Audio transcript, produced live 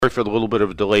for the little bit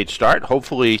of a delayed start.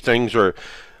 Hopefully things are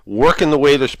working the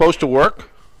way they're supposed to work.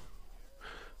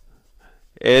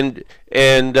 And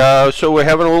so we're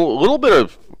having a little bit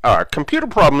of computer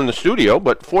problem in the studio,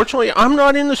 but fortunately I'm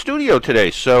not in the studio today.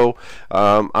 So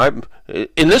I'm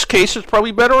in this case it's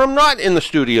probably better I'm not in the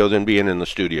studio than being in the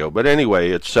studio. But anyway,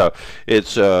 it's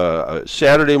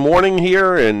Saturday morning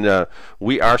here, and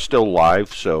we are still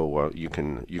live, so you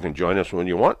can join us when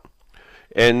you want.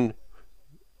 And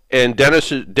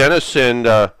Dennis and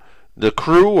the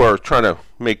crew are trying to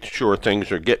make sure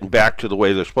things are getting back to the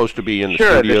way they're supposed to be in the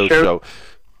studio.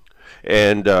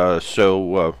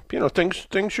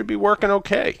 Things should be working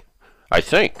okay, I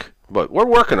think. But we're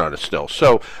working on it still.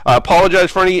 So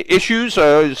apologize for any issues.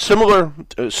 Similar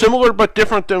but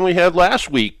different than we had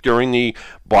last week during the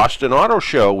Boston Auto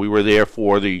Show. We were there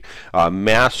for the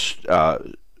Mass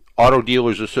Auto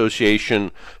Dealers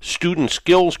Association Student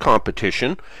Skills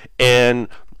Competition, and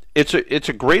it's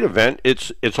a great event.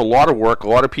 It's a lot of work. A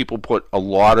lot of people put a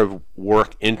lot of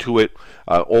work into it.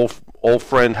 Old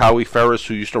friend Howie Ferris,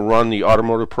 who used to run the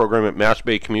automotive program at Mass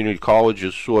Bay Community College,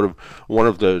 is sort of one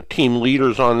of the team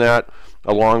leaders on that,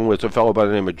 along with a fellow by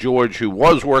the name of George, who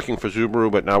was working for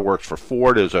Subaru but now works for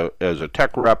Ford as a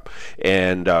tech rep,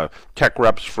 and tech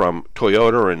reps from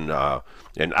Toyota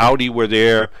and Audi were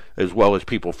there, as well as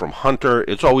people from Hunter.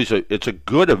 It's a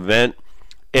good event.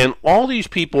 And all these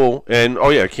people, and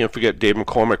I can't forget Dave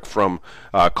McCormick from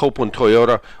Copeland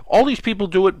Toyota. All these people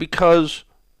do it because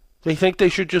they think they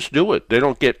should just do it. They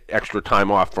don't get extra time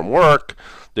off from work.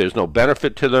 There's no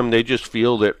benefit to them. They just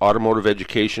feel that automotive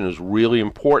education is really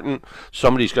important.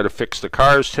 Somebody's got to fix the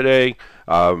cars today.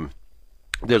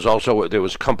 There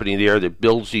was a company there that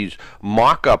builds these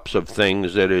mock-ups of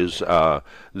things that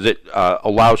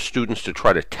allows students to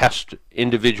try to test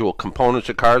individual components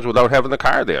of cars without having the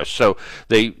car there. So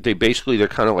they're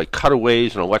kind of like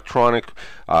cutaways and electronic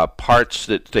parts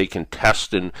that they can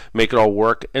test and make it all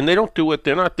work. And they don't do it.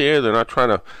 They're not there. They're not trying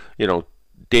to,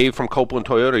 Dave from Copeland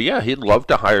Toyota, yeah, he'd love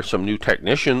to hire some new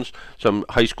technicians, some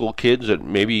high school kids that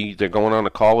maybe they're going on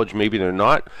to college, maybe they're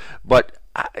not. But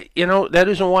that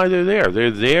isn't why they're there. They're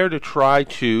there to try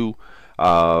to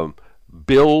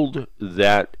build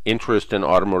that interest in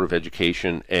automotive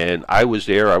education, and I was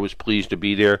there. I was pleased to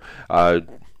be there.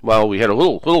 We had a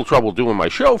little trouble doing my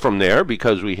show from there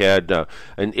because we had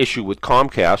an issue with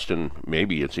Comcast, and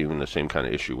maybe it's even the same kind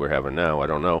of issue we're having now. I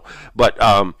don't know, but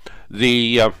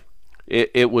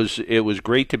It was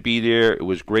great to be there. It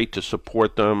was great to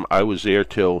support them. I was there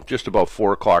till just about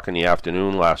 4:00 in the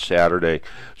afternoon last Saturday.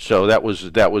 So that was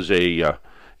a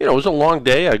it was a long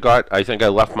day. I think I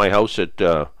left my house at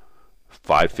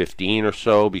 5:15 or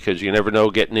so, because you never know,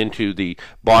 getting into the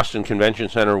Boston Convention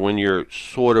Center when you're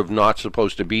sort of not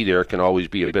supposed to be there can always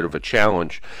be a bit of a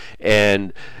challenge.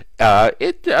 And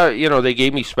they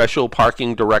gave me special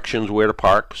parking directions where to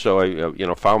park. So I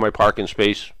found my parking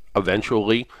space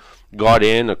eventually. Got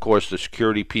in. Of course, the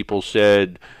security people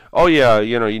said, "Oh yeah,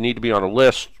 you need to be on a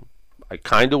list." I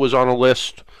kind of was on a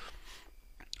list.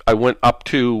 I went up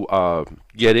to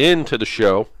get into the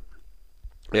show,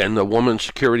 and the woman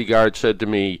security guard said to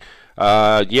me,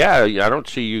 "Yeah, I don't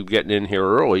see you getting in here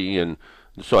early." And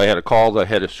so I had to call the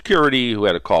head of security, who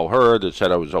had to call her, that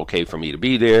said I was okay for me to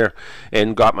be there,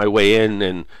 and got my way in,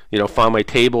 and found my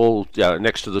table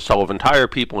next to the Sullivan Tire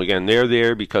people. Again, they're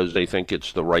there because they think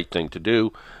it's the right thing to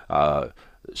do.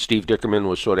 Steve Dickerman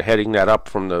was sort of heading that up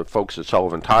from the folks at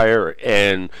Sullivan Tire,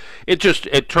 and it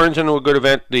turns into a good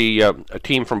event. A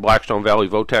team from Blackstone Valley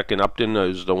Votech in Upton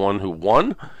is the one who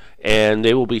won, and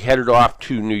they will be headed off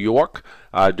to New York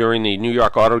during the New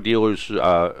York Auto Dealers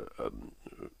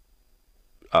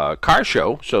car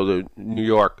show. So the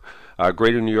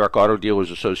Greater New York Auto Dealers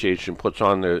Association puts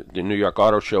on the New York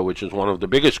Auto Show, which is one of the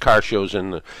biggest car shows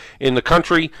in the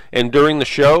country. And during the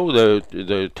show,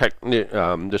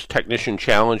 this technician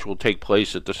challenge will take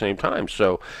place at the same time.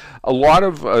 So a lot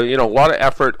of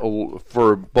effort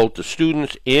for both the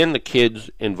students and the kids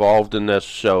involved in this.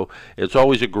 So it's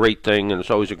always a great thing, and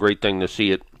it's always a great thing to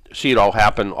see it all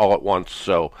happen all at once.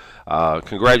 So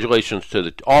congratulations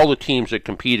to all the teams that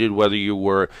competed, whether you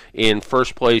were in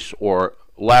first place or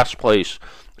last place.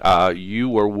 You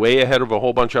were way ahead of a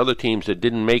whole bunch of other teams that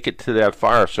didn't make it to that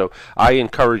far. So I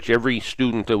encourage every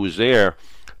student that was there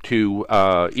to,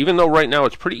 even though right now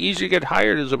it's pretty easy to get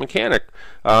hired as a mechanic,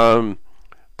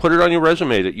 put it on your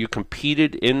resume that you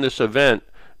competed in this event,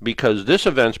 because this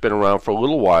event's been around for a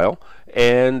little while,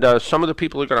 and some of the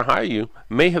people that are going to hire you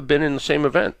may have been in the same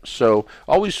event. So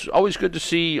always good to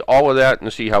see all of that and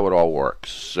to see how it all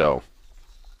works. So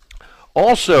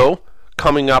also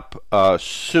coming up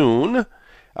soon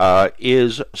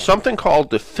is something called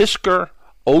the Fisker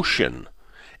Ocean.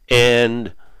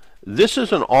 And this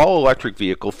is an all-electric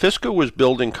vehicle. Fisker was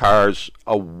building cars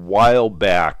a while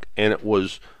back, and it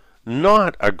was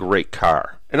not a great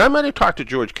car. And I might have talked to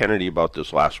George Kennedy about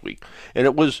this last week. And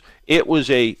it was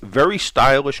a very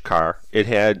stylish car. It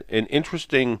had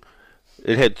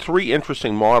three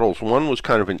interesting models. One was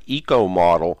kind of an eco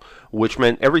model, which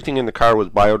meant everything in the car was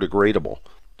biodegradable.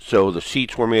 So the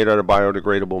seats were made out of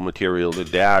biodegradable material. The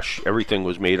dash, everything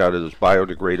was made out of this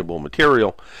biodegradable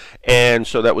material. And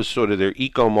so that was sort of their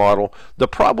eco model. The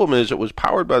problem is it was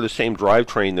powered by the same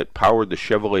drivetrain that powered the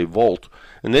Chevrolet Volt.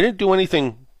 And they didn't do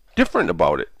anything different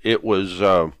about it. It was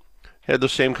had the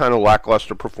same kind of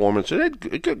lackluster performance. It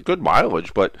had good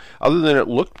mileage, but other than it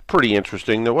looked pretty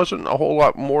interesting, there wasn't a whole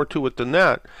lot more to it than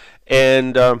that.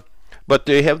 And but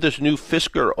they have this new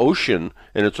Fisker Ocean,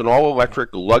 and it's an all-electric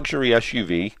luxury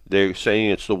SUV. They're saying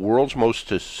it's the world's most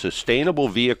sustainable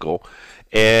vehicle.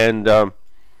 And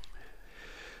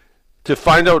to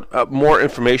find out more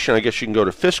information, I guess you can go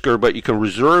to Fisker, but you can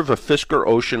reserve a Fisker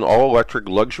Ocean all-electric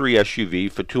luxury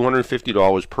SUV for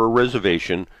 $250 per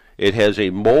reservation. It has a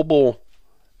mobile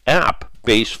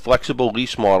app-based flexible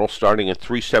lease model starting at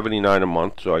 $379 a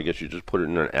month. So I guess you just put it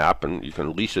in an app and you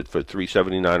can lease it for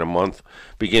 $379 a month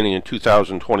beginning in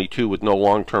 2022 with no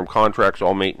long-term contracts,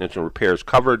 all maintenance and repairs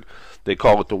covered. They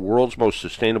call it the world's most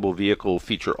sustainable vehicle,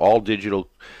 feature all digital,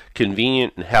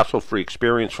 convenient, and hassle-free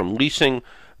experience from leasing,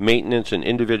 maintenance, and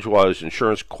individualized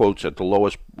insurance quotes at the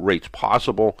lowest rates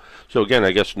possible. So again,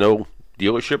 I guess no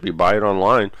dealership, you buy it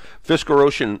online. Fisker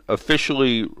Ocean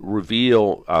officially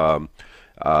reveal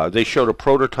they showed a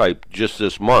prototype just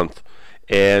this month,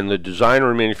 and the designer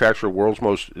and manufacturer of the world's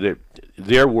most,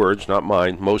 their words, not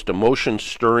mine, most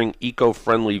emotion-stirring,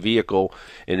 eco-friendly vehicle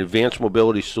and advanced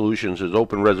mobility solutions has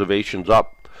opened reservations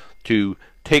up to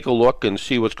take a look and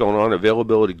see what's going on.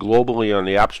 Availability globally on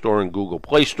the App Store and Google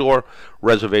Play Store.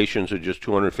 Reservations are just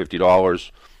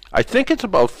 $250. I think it's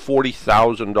about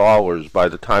 $40,000 by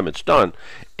the time it's done.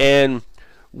 And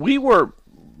we were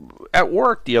at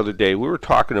work the other day, we were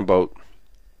talking about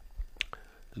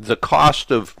the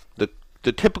cost of the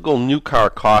typical new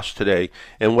car cost today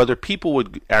and whether people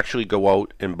would actually go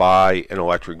out and buy an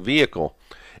electric vehicle.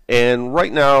 And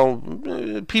right now,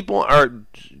 people are,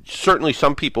 certainly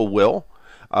some people will,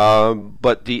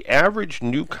 but the average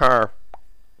new car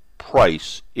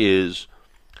price is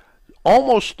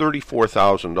almost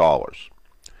 $34,000.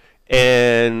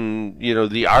 And, you know,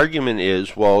 the argument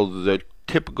is, well, the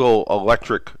typical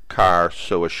electric car,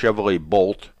 so a Chevrolet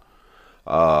Bolt,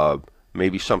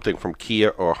 maybe something from Kia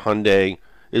or Hyundai,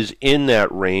 is in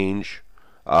that range.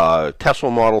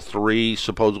 Tesla Model 3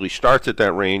 supposedly starts at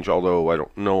that range, although I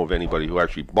don't know of anybody who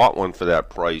actually bought one for that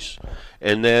price.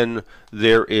 And then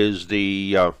there is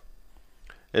the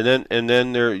and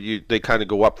then they kind of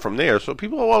go up from there. So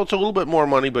people, well, it's a little bit more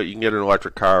money, but you can get an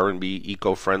electric car and be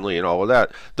eco-friendly and all of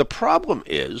that. The problem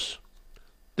is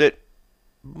that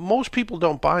most people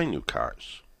don't buy new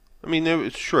cars. I mean, there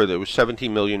was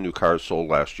 17 million new cars sold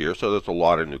last year, so that's a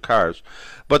lot of new cars.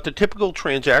 But the typical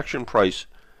transaction price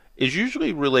is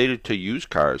usually related to used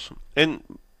cars, and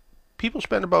people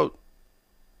spend about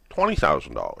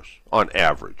 $20,000 on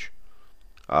average.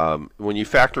 When you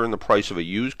factor in the price of a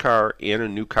used car and a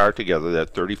new car together,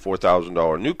 that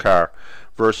 $34,000 new car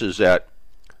versus that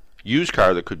used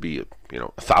car that could be,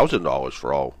 $1,000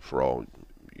 for all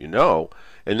you know,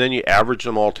 and then you average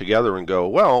them all together and go,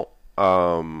 well,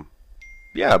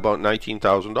 yeah, about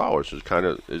 $19,000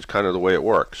 is kind of the way it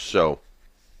works. So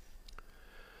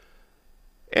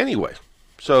anyway,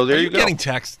 so there you go. You're getting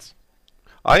texts.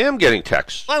 I am getting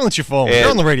texts. Silence your phone. You're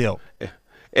on the radio.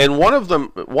 And one of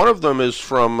them is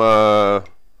from one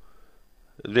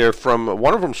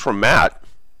of them's from Matt,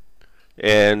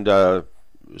 and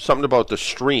something about the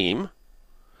stream.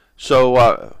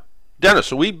 So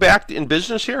Dennis, are we back in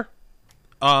business here?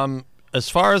 As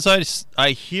far as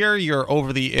I hear, you're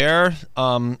over the air.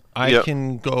 I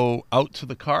can go out to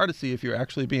the car to see if you're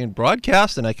actually being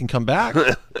broadcast, and I can come back.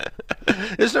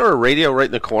 Isn't there a radio right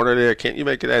in the corner there? Can't you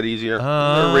make it that easier? Is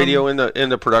there a radio in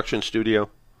the production studio?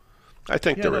 I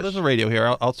think there is. There's a radio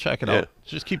here. I'll check it out.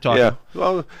 Just keep talking. Yeah.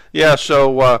 Well, yeah.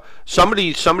 So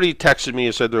somebody texted me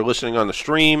and said they're listening on the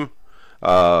stream,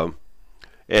 and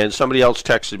somebody else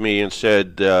texted me and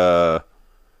said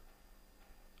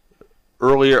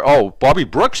earlier. Oh, Bobby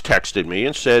Brooks texted me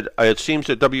and said it seems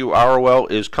that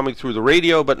WROL is coming through the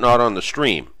radio but not on the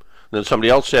stream. And then somebody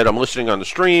else said I'm listening on the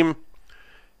stream,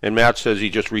 and Matt says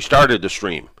he just restarted the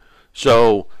stream.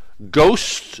 So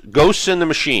ghosts in the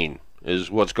machine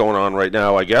is what's going on right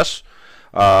now, I guess.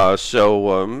 Yeah,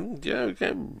 figure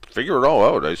it all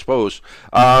out, I suppose.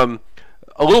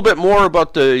 A little bit more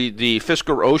about the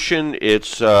Fisker Ocean.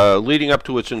 It's leading up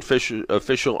to its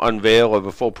official unveil of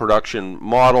a full production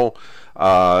model.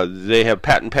 They have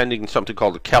patent pending something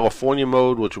called the California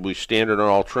mode, which will be standard on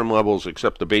all trim levels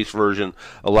except the base version,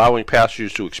 allowing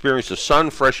passengers to experience the sun,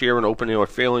 fresh air, and open air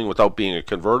feeling without being a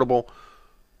convertible.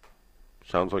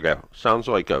 Sounds like a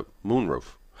moonroof.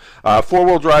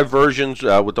 Four-wheel drive versions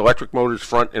with electric motors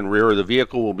front and rear of the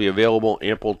vehicle will be available.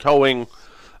 Ample towing,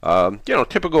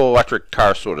 typical electric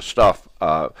car sort of stuff.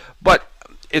 But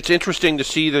it's interesting to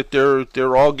see that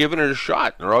they're all giving it a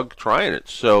shot. They're all trying it.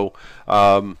 So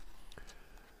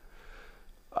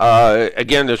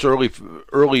again, there's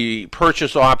early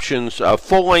purchase options.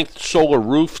 Full-length solar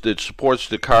roof that supports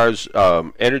the car's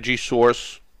energy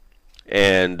source,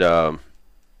 and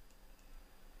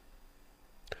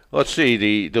let's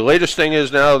see. The latest thing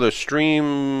is now the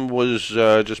stream was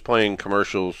just playing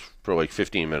commercials for like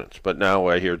 15 minutes, but now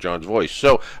I hear John's voice.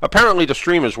 So apparently the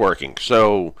stream is working.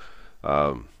 So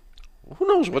who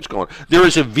knows what's going on? There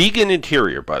is a vegan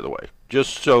interior, by the way,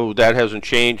 just so that hasn't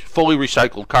changed. Fully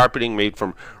recycled carpeting made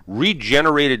from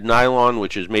regenerated nylon,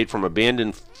 which is made from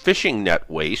abandoned fishing net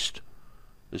waste.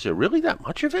 Is there really that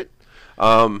much of it?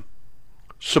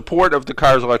 Support of the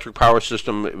car's electric power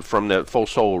system from that full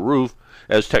solar roof.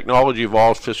 As technology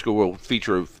evolves, Fisker will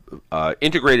feature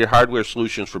integrated hardware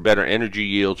solutions for better energy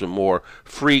yields and more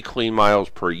free clean miles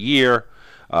per year.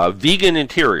 Vegan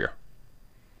interior.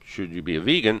 Should you be a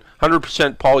vegan?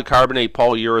 100% polycarbonate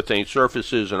polyurethane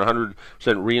surfaces and 100%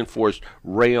 reinforced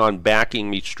rayon backing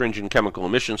meets stringent chemical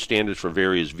emission standards for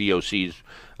various VOCs.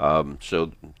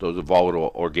 So those are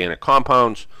volatile organic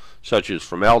compounds such as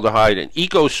formaldehyde and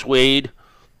eco suede.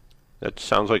 That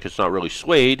sounds like it's not really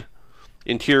suede.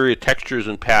 Interior textures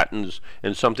and patterns,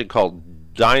 and something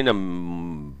called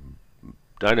Dynamica,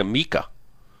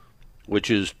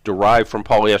 which is derived from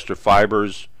polyester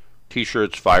fibers,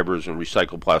 t-shirts, fibers, and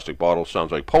recycled plastic bottles.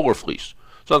 Sounds like polar fleece.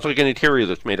 Sounds like an interior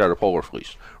that's made out of polar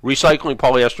fleece. Recycling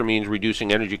polyester means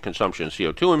reducing energy consumption and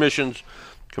CO2 emissions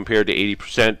compared to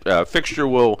 80%. Fixture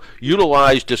will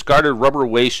utilize discarded rubber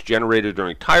waste generated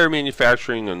during tire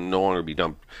manufacturing and no longer be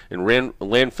dumped in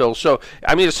landfills. So,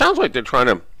 I mean, it sounds like they're trying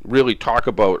to really talk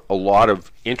about a lot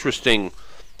of interesting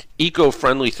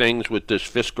eco-friendly things with this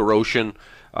Fisker Ocean.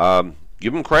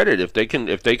 Give them credit if they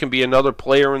can be another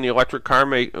player in the electric car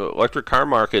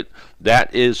market.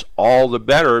 That is all the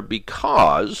better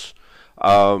because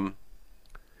talking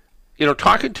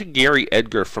to Gary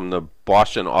Edgar from the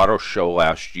Boston Auto Show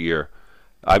last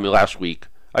week,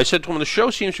 I said to him, the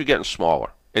show seems to be getting smaller.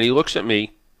 And he looks at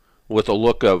me with a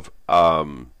look of,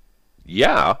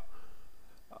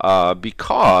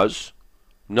 because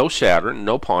no Saturn,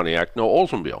 no Pontiac, no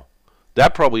Oldsmobile.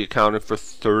 That probably accounted for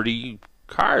 30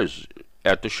 cars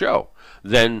at the show.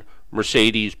 Then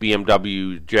Mercedes,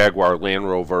 BMW, Jaguar, Land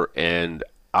Rover, and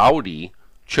Audi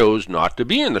chose not to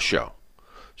be in the show.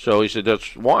 So he said,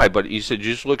 that's why. But he said,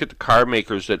 just look at the car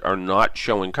makers that are not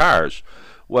showing cars.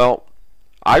 Well,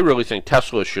 I really think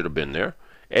Tesla should have been there.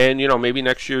 And, maybe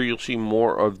next year you'll see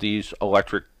more of these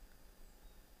electric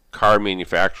car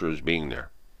manufacturers being there.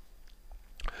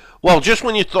 Well, just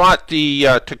when you thought the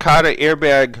Takata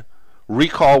airbag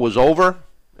recall was over,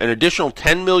 an additional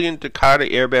 10 million Takata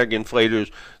airbag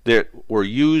inflators that were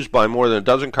used by more than a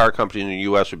dozen car companies in the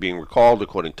U.S. are being recalled,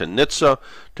 according to NHTSA.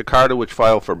 Takata, which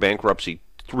filed for bankruptcy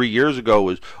 3 years ago,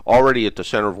 was already at the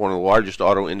center of one of the largest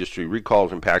auto industry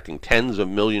recalls impacting tens of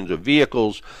millions of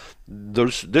vehicles.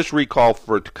 This recall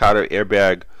for Takata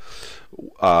airbag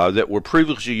that were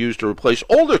previously used to replace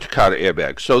older Takata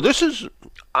airbags. So this is,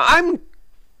 I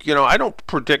don't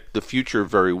predict the future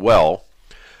very well,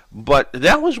 but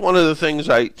that was one of the things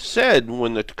I said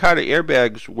when the Takata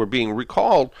airbags were being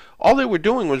recalled. All they were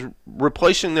doing was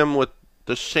replacing them with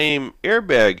the same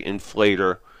airbag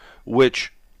inflator,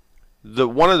 which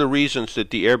one of the reasons that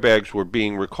the airbags were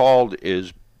being recalled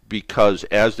is because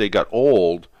as they got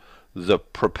old, the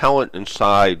propellant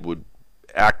inside would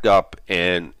act up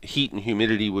and heat and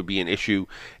humidity would be an issue,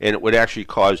 and it would actually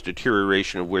cause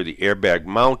deterioration of where the airbag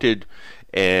mounted,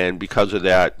 and because of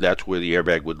that, that's where the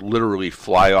airbag would literally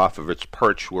fly off of its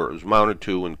perch where it was mounted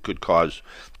to and could cause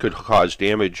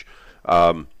damage.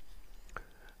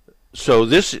 So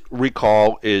this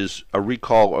recall is a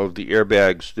recall of the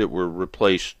airbags that were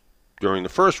replaced during the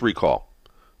first recall.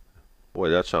 Boy,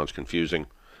 that sounds confusing.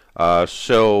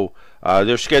 So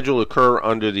they're scheduled to occur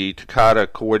under the Takata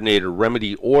Coordinated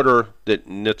Remedy Order that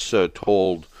NHTSA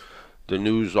told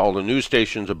all the news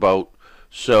stations about.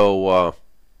 So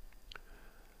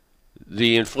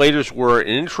The inflators were an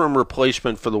interim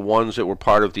replacement for the ones that were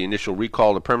part of the initial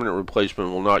recall. The permanent replacement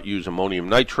will not use ammonium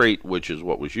nitrate, which is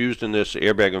what was used in this.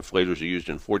 Airbag inflators are used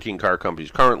in 14 car companies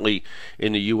currently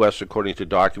in the U.S., according to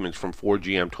documents from Ford,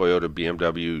 GM, Toyota,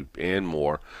 BMW, and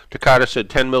more. Takata said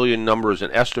 10 million number is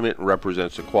an estimate and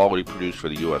represents the quality produced for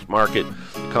the U.S. market.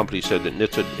 The company said that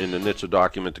in the NHTSA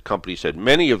document, the company said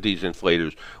many of these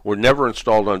inflators were never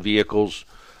installed on vehicles.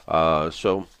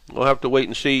 So we'll have to wait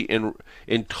and see.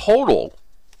 In total,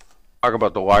 talk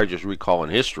about the largest recall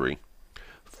in history,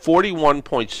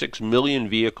 41.6 million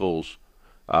vehicles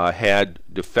had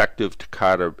defective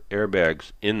Takata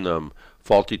airbags in them.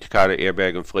 Faulty Takata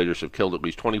airbag inflators have killed at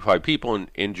least 25 people and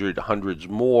injured hundreds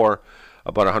more.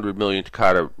 About 100 million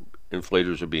Takata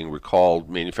inflators are being recalled.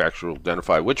 Manufacturers will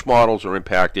identify which models are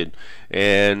impacted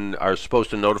and are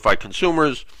supposed to notify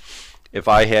consumers. If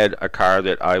I had a car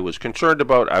that I was concerned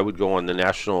about, I would go on the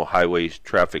National Highway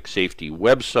Traffic Safety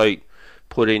website,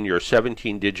 put in your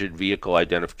 17-digit vehicle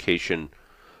identification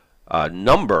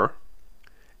number,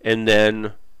 and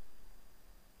then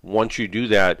once you do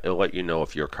that, it'll let you know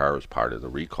if your car is part of the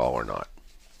recall or not.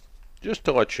 Just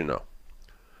to let you know.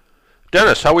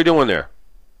 Dennis, how we doing there?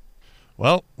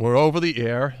 Well, we're over the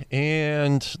air,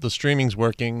 and the streaming's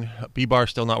working.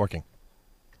 B-Bar's still not working.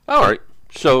 All right.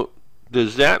 So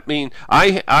does that mean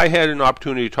I had an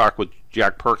opportunity to talk with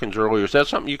Jack Perkins earlier? Is that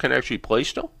something you can actually play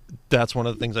still? That's one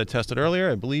of the things I tested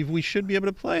earlier. I believe we should be able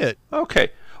to play it. Okay.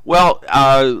 Well,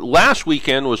 last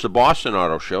weekend was the Boston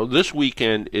Auto Show. This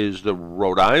weekend is the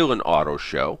Rhode Island Auto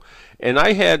Show, and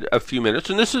I had a few minutes.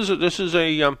 And this is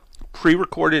a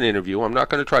pre-recorded interview. I'm not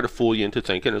going to try to fool you into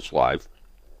thinking it's live.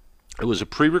 It was a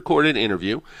pre-recorded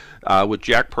interview with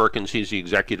Jack Perkins. He's the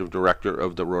executive director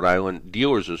of the Rhode Island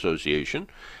Dealers Association.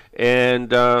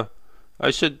 And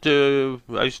I said,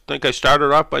 I think I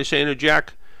started off by saying to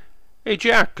Jack, "Hey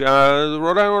Jack, the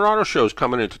Rhode Island Auto Show is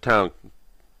coming into town.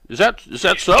 Is that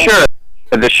so?" Sure.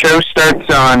 The show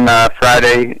starts on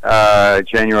Friday,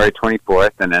 January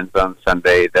 24th, and ends on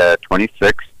Sunday, the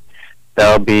 26th.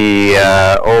 There'll be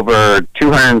over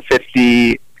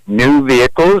 250 new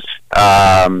vehicles,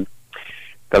 the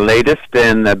latest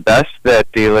and the best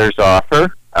that dealers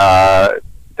offer.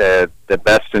 The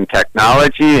best in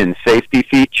technology and safety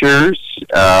features,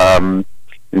 and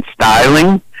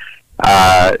styling.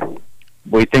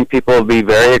 We think people will be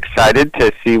very excited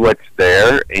to see what's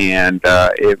there, and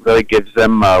it really gives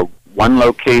them one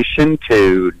location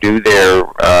to do their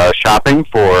shopping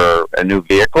for a new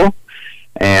vehicle,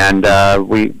 and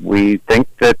we think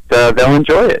that they'll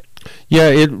enjoy it. Yeah,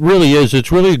 it really is.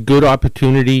 It's really a good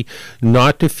opportunity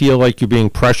not to feel like you're being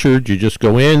pressured. You just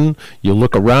go in, you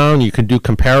look around, you can do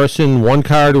comparison, one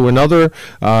car to another,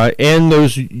 and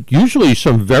there's usually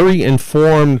some very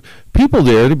informed people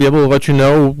there to be able to let you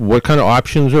know what kind of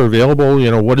options are available. You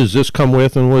know, what does this come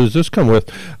with and what does this come with?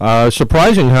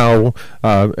 Surprising how,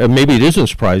 maybe it isn't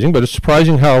surprising, but it's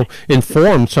surprising how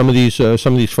informed some of these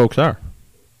folks are.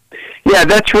 Yeah,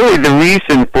 that's really the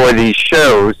reason for these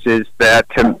shows, is that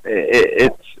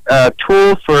it's a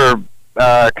tool for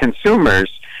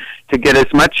consumers to get as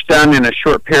much done in a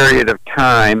short period of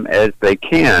time as they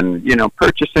can. You know,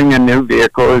 purchasing a new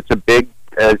vehicle is a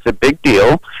big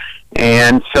deal,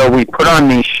 and so we put on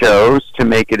these shows to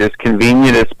make it as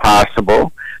convenient as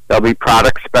possible. There'll be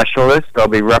product specialists, there'll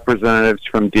be representatives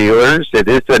from dealers. It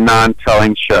is a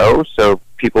non-selling show, so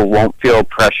people won't feel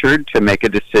pressured to make a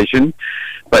decision,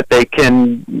 but they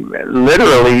can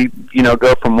literally, you know,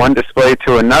 go from one display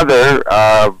to another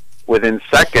within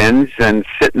seconds and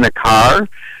sit in the car,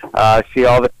 see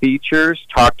all the features,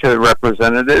 talk to the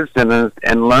representatives,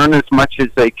 and learn as much as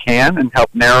they can and help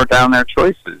narrow down their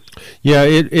choices. Yeah,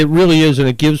 it really is, and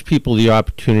it gives people the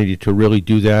opportunity to really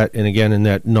do that, and again, in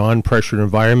that non-pressured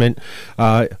environment.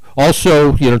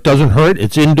 Also, you know, it doesn't hurt.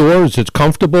 It's indoors. It's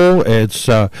comfortable. It's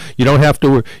you don't have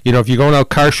to, you know, if you're going out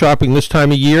car shopping this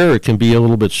time of year, it can be a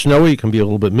little bit snowy. It can be a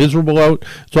little bit miserable out.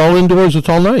 It's all indoors. It's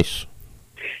all nice.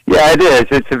 Yeah, it is.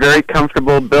 It's a very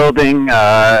comfortable building.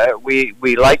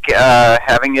 We like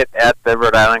having it at the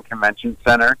Rhode Island Convention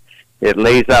Center. It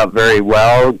lays out very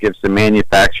well, gives the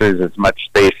manufacturers as much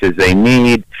space as they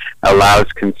need, allows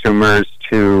consumers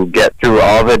to get through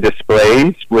all the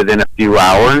displays within a few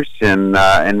hours and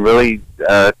really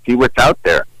see what's out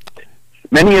there.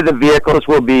 Many of the vehicles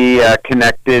will be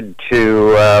connected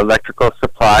to electrical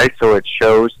supply, so it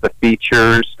shows the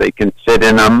features. They can sit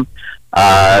in them.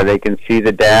 They can see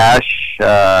the dash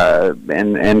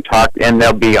and talk, and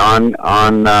they'll be on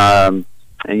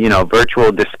you know,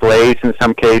 virtual displays in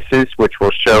some cases, which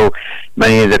will show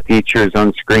many of the features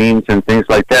on screens and things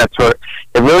like that. So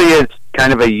it really is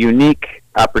kind of a unique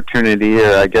opportunity,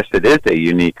 or I guess it is a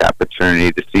unique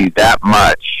opportunity to see that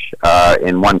much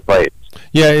in one place.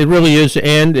 Yeah, it really is,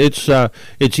 and it's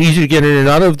easy to get in and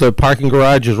out of. The parking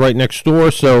garage is right next door,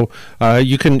 so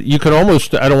you can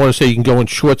almost, I don't want to say you can go in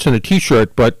shorts and a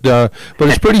t-shirt, but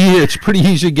it's pretty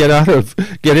easy to get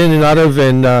in and out of,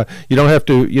 and you don't have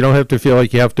to feel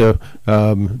like you have to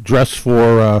dress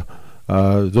for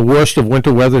the worst of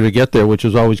winter weather to get there, which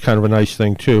is always kind of a nice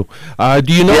thing too.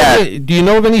 Do you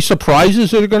know of any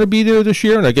surprises that are going to be there this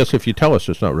year? And I guess if you tell us,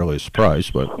 it's not really a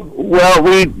surprise, but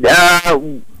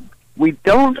we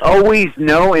don't always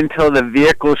know until the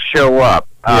vehicles show up.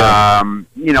 Yeah.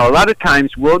 A lot of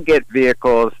times we'll get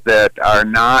vehicles that are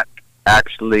not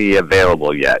actually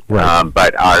available yet, right.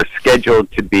 But are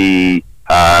scheduled to be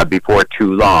before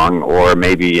too long, or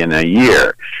maybe in a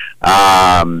year.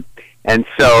 And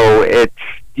so it's,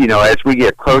 as we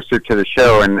get closer to the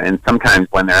show, and sometimes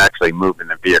when they're actually moving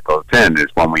the vehicles in is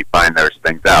when we find those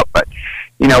things out. But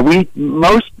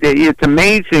it's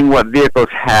amazing what vehicles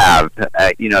have.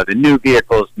 The new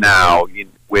vehicles now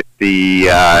with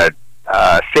the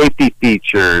safety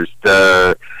features,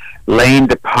 the lane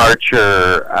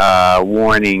departure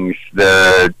warnings,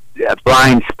 the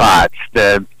blind spots,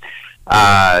 the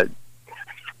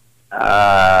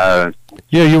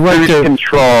yeah, you're right. Cruise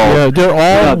control. Yeah,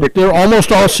 they're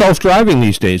almost all self-driving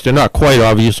these days. They're not quite,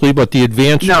 obviously, but the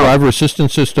advanced driver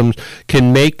assistance systems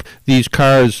can make these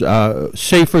cars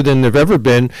safer than they've ever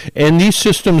been. And these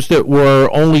systems that were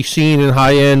only seen in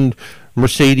high-end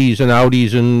Mercedes and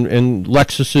Audis and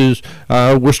Lexuses,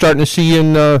 we're starting to see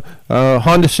in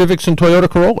Honda Civics and Toyota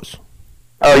Corollas.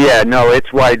 Oh, yeah, no,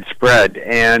 it's widespread.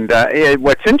 And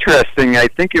what's interesting, I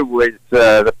think it was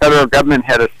the federal government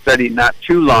had a study not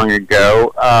too long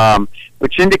ago,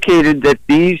 which indicated that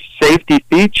these safety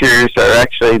features are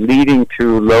actually leading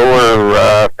to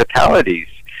lower fatalities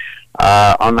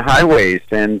on the highways.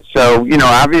 And so,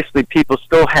 obviously people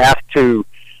still have to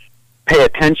pay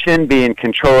attention, be in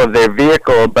control of their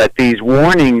vehicle, but these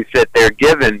warnings that they're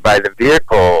given by the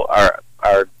vehicle are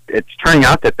it's turning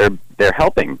out that they're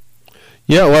helping.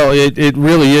 Yeah, well, it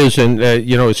really is, and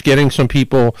it's getting some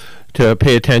people to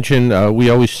pay attention. We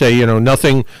always say,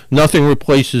 nothing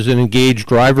replaces an engaged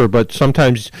driver, but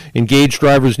sometimes engaged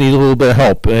drivers need a little bit of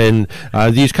help, and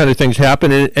these kind of things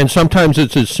happen. And sometimes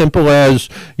it's as simple as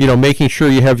making sure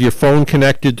you have your phone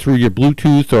connected through your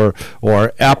Bluetooth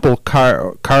or Apple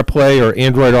CarPlay or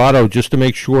Android Auto, just to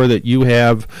make sure that you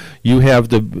have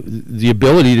the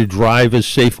ability to drive as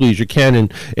safely as you can.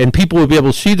 And people will be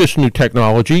able to see this new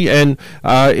technology. And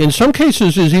in some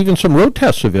cases, there's even some road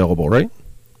tests available, right?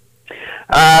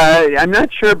 I'm not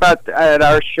sure about at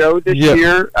our show this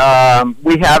year.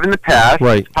 We have in the past.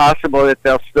 Right. It's possible that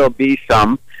there'll still be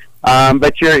some.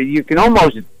 But you can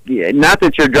almost, not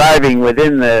that you're driving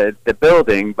within the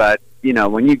building, but,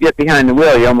 when you get behind the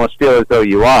wheel, you almost feel as though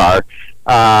you are.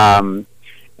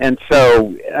 And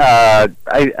so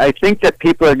I think that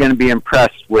people are going to be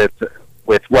impressed with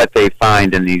what they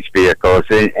find in these vehicles.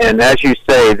 And as you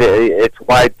say, it's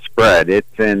widespread.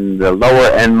 It's in the lower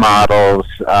end models.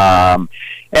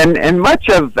 And much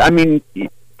of,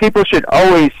 people should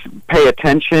always pay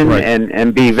attention, right,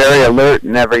 and be very alert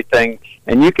and everything.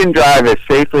 And you can drive as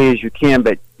safely as you can,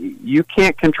 but you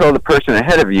can't control the person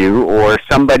ahead of you or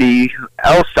somebody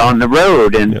else on the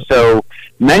road. And so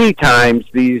many times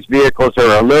these vehicles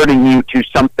are alerting you to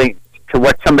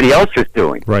what somebody else is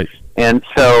doing. Right. And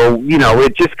so,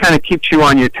 it just kind of keeps you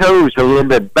on your toes a little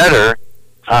bit better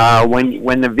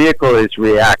when the vehicle is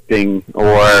reacting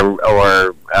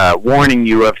or warning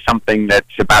you of something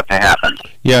that's about to happen.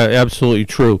 Yeah, absolutely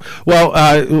true. Well,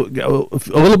 a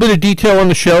little bit of detail on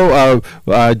the show,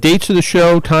 dates of the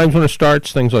show, times when it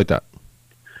starts, things like that.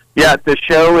 Yeah, the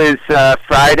show is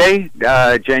Friday,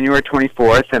 January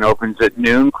 24th, and opens at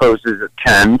noon, closes at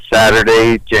 10.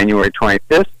 Saturday, January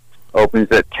 25th. Opens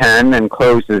at 10 and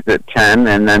closes at 10,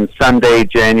 and then Sunday,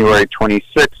 January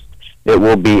 26th, it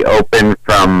will be open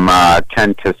from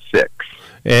 10 to 6.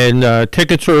 And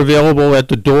tickets are available at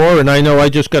the door, and I know I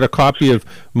just got a copy of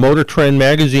Motor Trend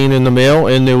magazine in the mail,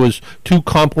 and there was 2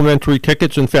 complimentary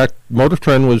tickets. In fact, Motor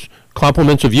Trend was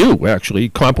compliments of you, actually.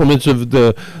 Compliments of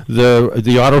the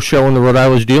auto show and the Rhode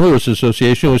Island Dealers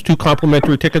Association. It was 2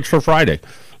 complimentary tickets for Friday.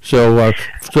 So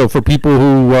for people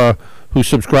who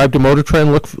subscribe to Motor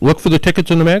Trend, look for the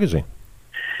tickets in the magazine.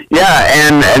 Yeah,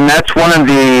 and that's one of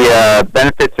the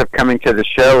benefits of coming to the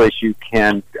show is you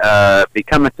can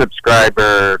become a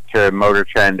subscriber to Motor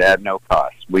Trend at no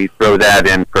cost. We throw that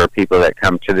in for people that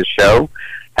come to the show.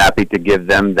 Happy to give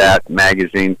them that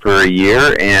magazine for a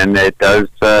year, and it does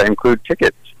include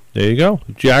tickets. There you go.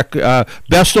 Jack,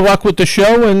 best of luck with the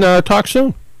show, and talk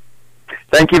soon.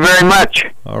 Thank you very much.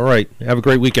 All right. Have a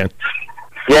great weekend.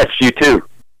 Yes, you too.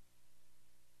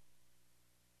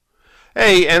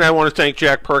 Hey, and I want to thank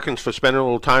Jack Perkins for spending a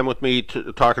little time with me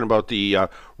talking about the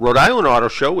Rhode Island Auto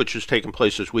Show, which is taking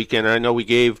place this weekend. And I know we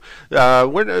gave,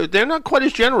 they're not quite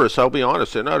as generous, I'll be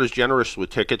honest. They're not as generous with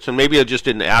tickets, and maybe I just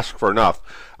didn't ask for enough.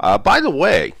 By the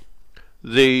way,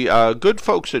 the good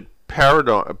folks at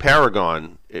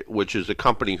Paragon, which is the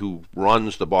company who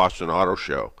runs the Boston Auto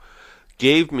Show,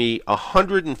 gave me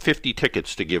 150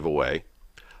 tickets to give away.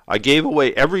 I gave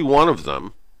away every one of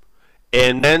them,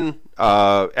 and then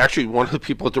actually one of the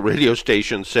people at the radio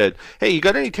station said, "Hey, you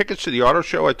got any tickets to the auto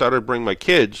show? I thought I'd bring my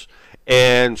kids."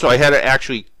 And so I had to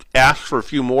actually ask for a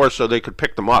few more so they could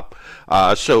pick them up.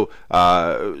 So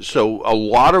a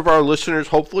lot of our listeners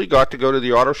hopefully got to go to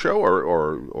the auto show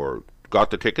or got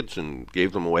the tickets and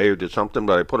gave them away or did something,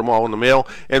 but I put them all in the mail.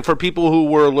 And for people who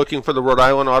were looking for the Rhode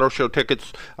Island Auto Show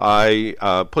tickets, I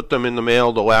put them in the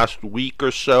mail the last week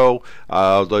or so.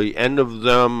 The end of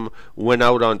them went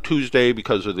out on Tuesday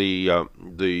because of the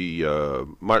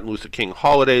Martin Luther King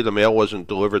holiday. The mail wasn't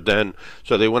delivered then,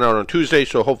 so they went out on Tuesday,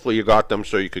 so hopefully you got them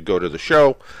so you could go to the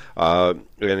show. And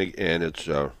it's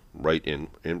right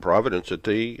in Providence at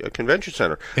the convention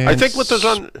center. And I think what there's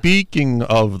on... Speaking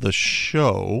of the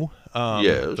show...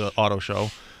 yes. The auto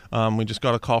show. We just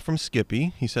got a call from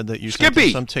Skippy. He said that you Skippy! sent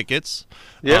him some tickets,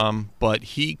 Yep. but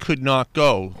he could not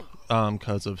go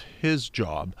because of his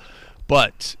job.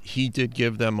 But he did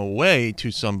give them away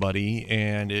to somebody,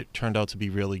 and it turned out to be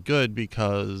really good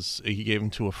because he gave them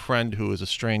to a friend who was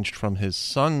estranged from his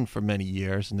son for many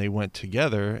years, and they went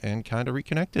together and kind of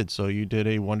reconnected. So you did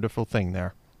a wonderful thing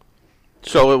there.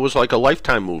 So it was like a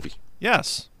Lifetime movie.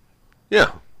 Yes.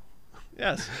 Yeah.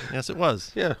 Yes. Yes, it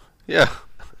was. Yeah. Yeah.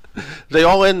 They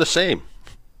all end the same.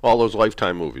 All those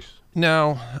Lifetime movies.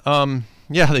 Now,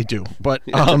 yeah, they do. But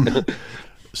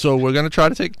so we're going to try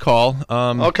to take a call.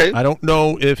 Okay. I don't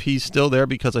know if he's still there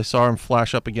because I saw him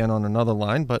flash up again on another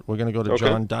line, but we're going to go to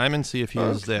John Diamond, see if he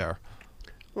is there.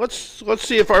 Let's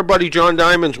see if our buddy John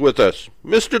Diamond's with us.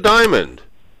 Mr. Diamond.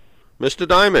 Mr.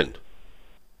 Diamond.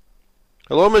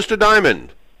 Hello, Mr.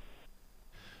 Diamond.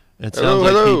 It sounds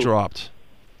like he dropped.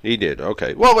 He did.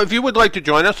 Okay. Well, if you would like to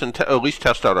join us and at least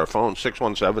test out our phone,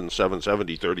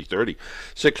 617-770-3030,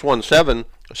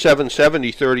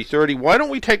 617-770-3030. Why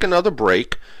don't we take another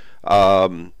break?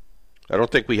 I don't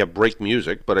think we have break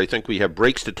music, but I think we have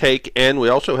breaks to take, and we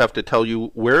also have to tell you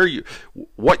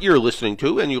what you're listening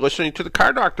to, and you're listening to the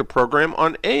Car Doctor program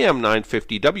on AM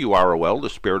 950 WROL, the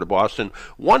Spirit of Boston,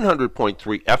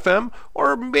 100.3 FM,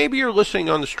 or maybe you're listening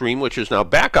on the stream, which is now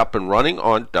back up and running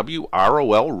on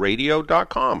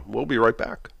WROLradio.com. We'll be right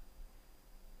back.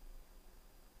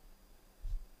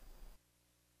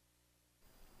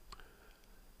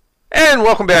 And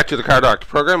welcome back to the Car Doctor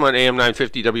program on AM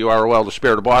 950 WROL, the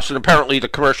Spirit of Boston. Apparently the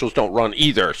commercials don't run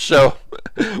either, so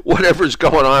whatever's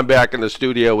going on back in the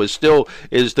studio is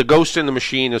the ghost in the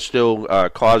machine is still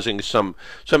causing some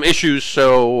issues.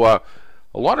 So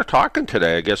a lot of talking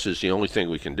today, I guess, is the only thing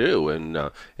we can do, and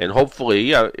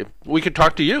hopefully we could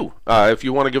talk to you. If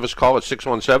you want to give us a call at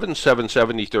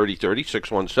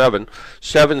 617-770-3030,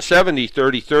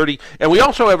 617-770-3030, and we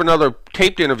also have another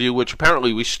taped interview, which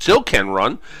apparently we still can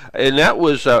run, and that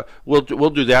was we'll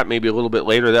do that maybe a little bit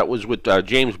later. That was with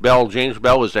James Bell. James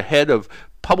Bell is the head of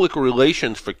public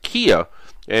relations for Kia,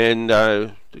 and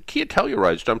the Kia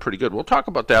Telluride's done pretty good. We'll talk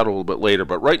about that a little bit later,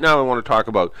 but right now I want to talk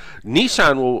about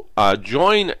Nissan will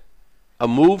join a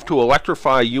move to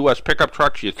electrify U.S. pickup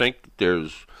trucks. You think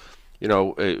there's,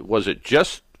 was it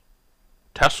just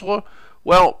Tesla?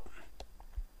 Well,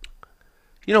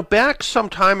 back some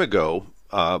time ago,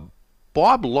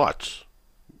 Bob Lutz,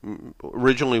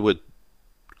 originally with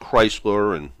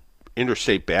Chrysler and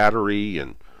Interstate Battery,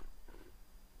 and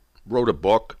wrote a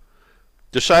book,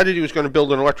 decided he was going to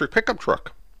build an electric pickup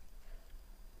truck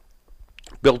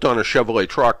built on a Chevrolet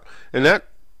truck, and that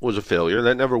was a failure.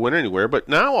 That never went anywhere. But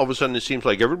now all of a sudden it seems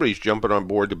like everybody's jumping on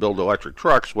board to build electric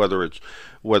trucks, whether it's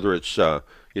Ford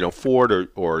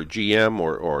or GM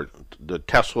or the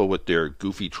Tesla with their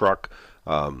goofy truck.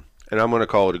 And I'm going to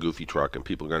call it a goofy truck, and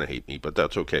people are going to hate me, but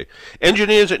that's okay.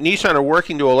 Engineers at Nissan are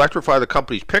working to electrify the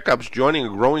company's pickups, joining a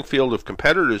growing field of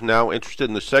competitors now interested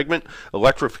in the segment.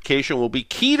 Electrification will be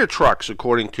key to trucks,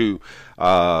 according to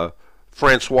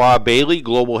Francois Bailey,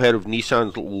 global head of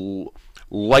Nissan's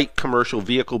light commercial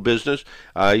vehicle business.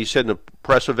 He said in a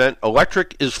press event,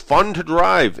 "Electric is fun to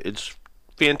drive. It's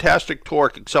fantastic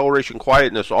torque, acceleration,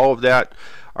 quietness, all of that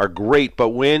are great, but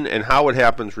when and how it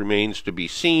happens remains to be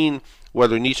seen.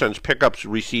 whether Nissan's pickups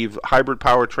receive hybrid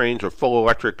powertrains or full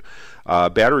electric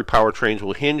battery powertrains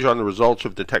will hinge on the results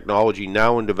of the technology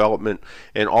now in development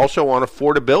and also on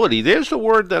affordability. There's the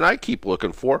word that I keep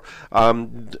looking for.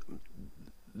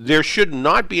 There should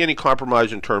not be any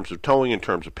compromise in terms of towing, in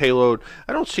terms of payload.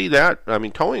 I don't see that. I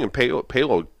mean, towing and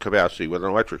payload capacity with an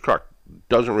electric truck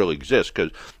doesn't really exist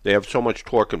because they have so much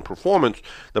torque and performance.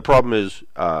 The problem is,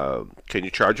 can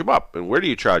you charge them up, and where do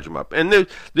you charge them up? And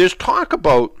there's talk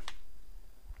about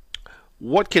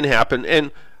what can happen.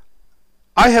 And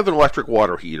I have an electric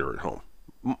water heater at home,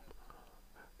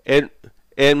 and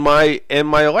my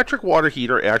electric water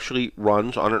heater actually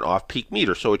runs on an off-peak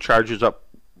meter, so it charges up.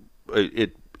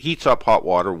 It heats up hot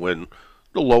water when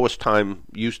the lowest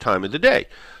use time of the day.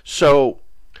 So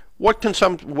what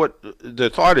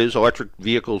the thought is, electric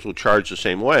vehicles will charge the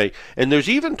same way. And there's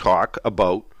even talk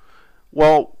about,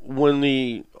 well, when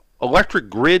the electric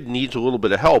grid needs a little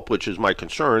bit of help, which is my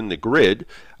concern, the grid,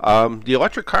 the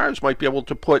electric cars might be able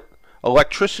to put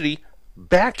electricity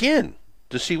back in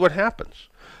to see what happens.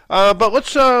 But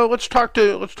let's talk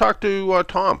to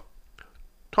Tom.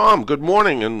 Tom, good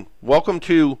morning and welcome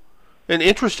to an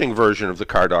interesting version of the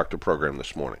Car Doctor program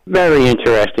this morning. Very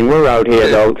interesting. We're out here,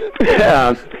 though.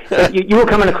 You were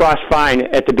coming across fine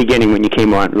at the beginning when you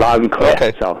came on, loud and clear.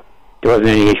 Okay. So there wasn't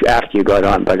any issue after you got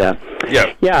on. But so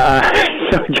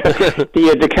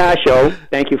the car show.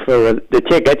 Thank you for the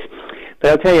tickets.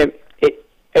 But I'll tell you,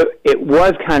 it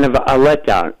was kind of a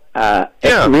letdown.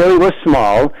 It really was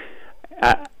small.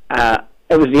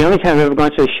 It was the only time I've ever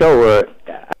gone to a show where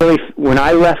when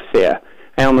I left there,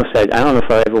 I almost said, I don't know if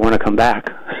I ever want to come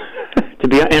back.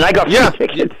 And I got free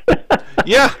tickets.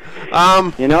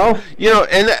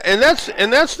 And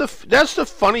that's the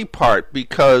funny part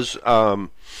because I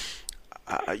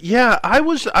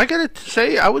gotta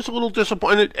say I was a little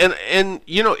disappointed, and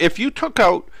if you took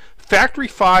out Factory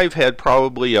 5 had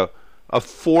probably a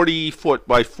 40-foot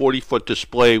by 40-foot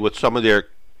display with some of their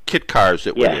kit cars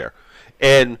that were there,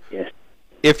 and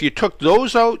if you took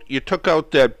those out, you took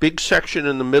out that big section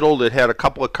in the middle that had a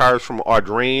couple of cars from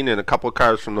Audrain and a couple of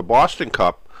cars from the Boston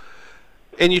Cup,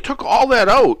 and you took all that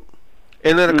out,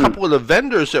 and then a couple of the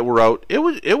vendors that were out, it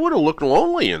would have looked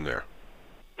lonely in there.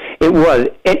 It was,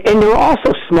 and there are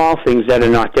also small things that are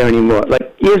not there anymore.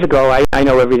 Like years ago, I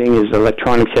know everything is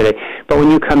electronic today, but when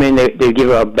you come in, they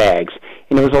give out bags.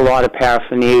 And there was a lot of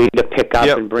paraphernalia to pick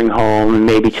up and bring home and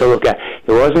maybe to look at.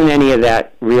 There wasn't any of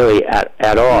that really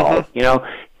at all. Mm-hmm.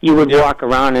 You would walk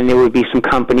around and there would be some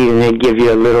companies and they'd give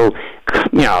you a little,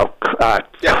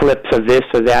 clips of this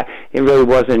or that. It really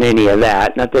wasn't any of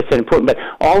that. Not that's important, but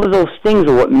all of those things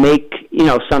are what make,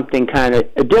 something kind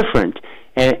of different.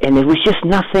 And there was just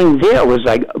nothing there. It was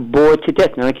like bored to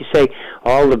death. And like you say,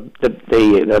 all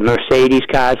the Mercedes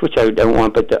cars, which I don't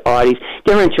want, but the Audis,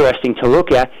 they're interesting to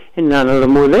look at, and none of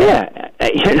them were there.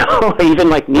 Even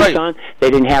like Nissan, they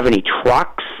didn't have any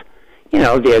trucks.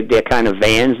 They're kind of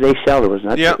vans they sell. There was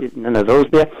none of those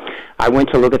there. I went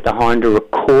to look at the Honda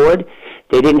Accord.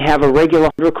 They didn't have a regular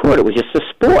Honda Accord. It was just a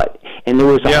Sport. And there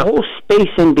was a whole space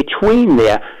in between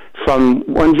there from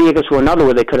one vehicle to another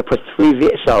where they could have put three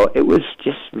vehicles. So it was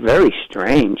just very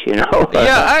strange, Yeah,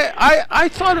 I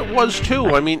thought it was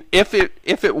too. I mean, if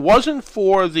it wasn't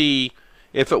for the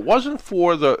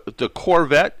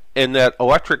Corvette and that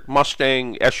electric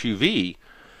Mustang SUV,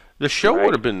 the show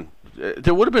would have been,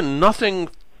 there would have been nothing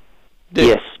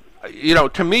that,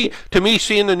 to me,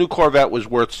 seeing the new Corvette was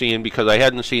worth seeing because I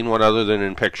hadn't seen one other than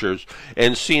in pictures,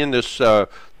 and seeing this the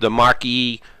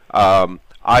Mach-E.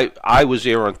 I was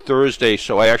there on Thursday,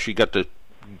 so I actually got to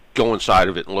go inside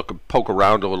of it and poke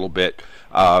around a little bit.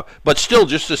 But still,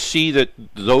 just to see that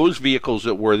those vehicles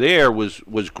that were there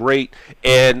was great.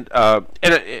 And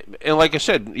like I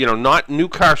said, not new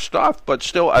car stuff, but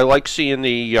still, I like seeing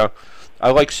the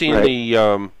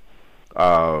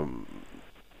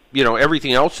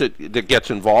everything else that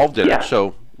gets involved in it.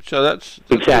 So that's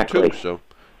exactly good too. So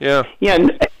yeah.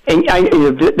 And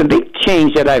the big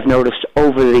change that I've noticed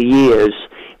over the years,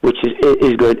 which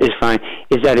is good, is fine,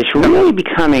 is that it's really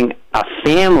becoming a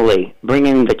family,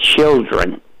 bringing the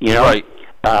children. Right.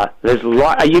 There's a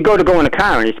lot. You go in a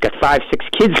car and it's got 5-6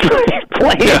 kids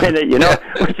playing in it.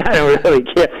 Which I don't really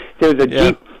care. There's a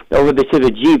Jeep. Over to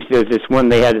the Jeeps, there's this one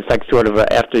they had. It's like sort of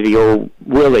after the old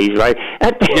Willys, right?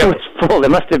 That thing was full. There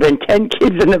must have been 10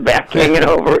 kids in the back hanging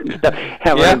over it and stuff,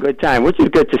 having a good time, which is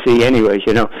good to see anyways,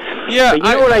 Yeah, but you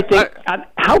know what I think?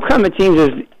 How come it seems as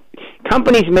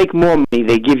companies make more money,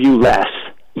 they give you less?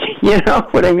 You know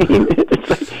what I mean?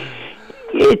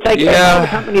 It's like all the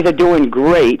companies are doing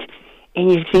great, and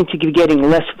you seem to be getting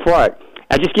less for it.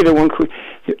 I'll just give it one quick.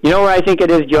 You know what I think it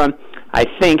is, John? I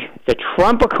think the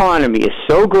Trump economy is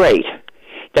so great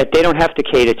that they don't have to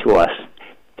cater to us.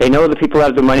 They know the people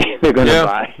have the money they're going to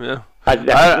buy. Yeah. I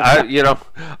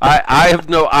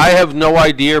have no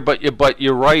idea, but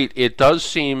you're right. It does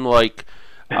seem like,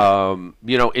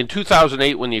 in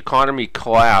 2008 when the economy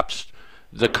collapsed,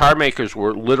 the car makers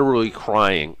were literally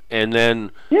crying, and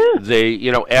then they,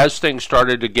 as things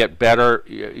started to get better,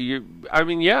 to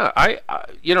me,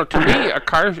 a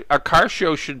car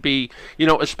show should be,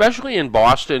 especially in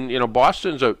Boston.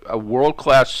 Boston's a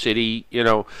world-class city,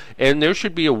 and there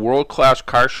should be a world-class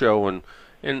car show.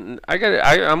 And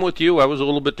I'm with you. I was a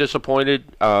little bit disappointed.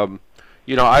 I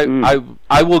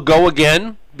will go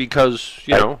again because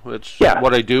it's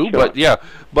what I do. Sure.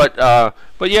 But I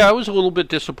was a little bit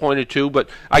disappointed too. But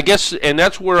I guess, and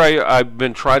that's where I've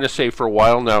been trying to say for a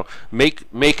while now.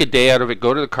 Make a day out of it.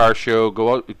 Go to the car show.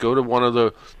 Go to one of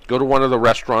the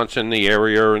restaurants in the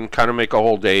area, and kind of make a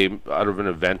whole day out of an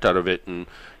event out of it. And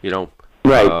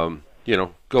right.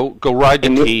 Go ride the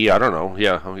T. I don't know.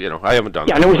 Yeah, I haven't done that.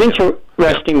 Yeah, and it was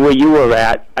interesting where you were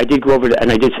at. I did go over to, and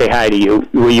I did say hi to you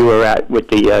where you were at with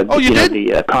the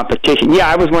the competition. Yeah,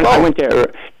 I went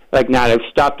there like now. I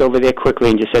stopped over there quickly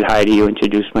and just said hi to you,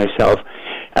 introduced myself,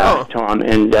 Tom.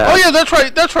 And yeah, that's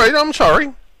right. I'm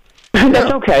sorry.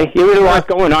 That's okay. You had a lot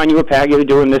going on. You were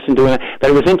doing this and doing that, but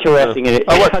it was interesting.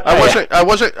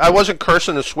 I wasn't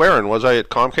cursing and swearing, was I at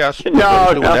Comcast? No.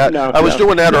 I was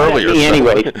doing that earlier.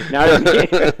 Anyways,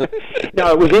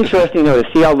 no, it was interesting though to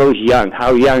see how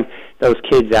young those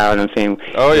kids are, and I'm saying,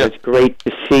 it's great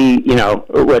to see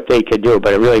what they could do,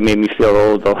 but it really made me feel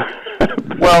old though.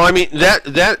 Well, I mean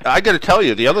that I got to tell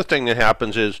you, the other thing that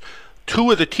happens is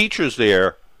 2 of the teachers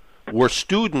there were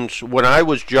students when I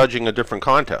was judging a different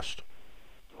contest.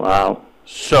 Wow.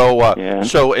 So,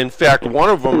 so in fact, one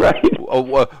of them, right.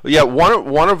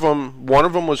 one of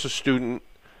them was a student.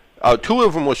 2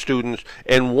 of them were students,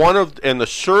 and the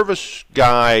service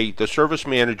guy, the service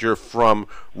manager from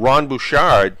Ron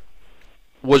Bouchard,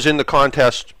 was in the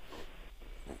contest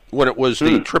when it was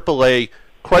the AAA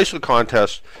Chrysler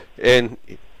contest, and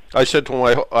I said to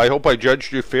him, I hope I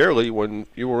judged you fairly when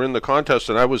you were in the contest,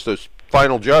 and I was the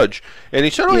final judge. And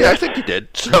he said, I think you did.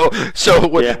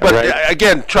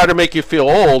 Again, try to make you feel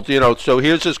old, so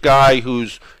here's this guy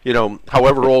who's,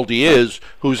 however old he is,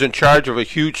 who's in charge of a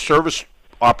huge service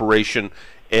operation,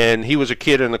 and he was a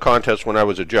kid in the contest when I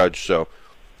was a judge, so,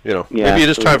 maybe it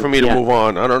is time for me to move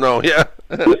on. I don't know,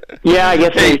 Yeah, I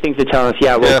guess things to tell us.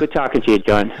 Yeah, well, good talking to you,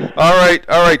 John. All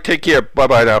right, take care.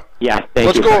 Bye-bye now. Yeah,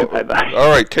 thank you. Bye-bye. All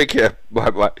right, take care.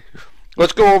 Bye-bye.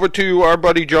 Let's go over to our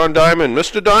buddy John Diamond.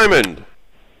 Mr. Diamond.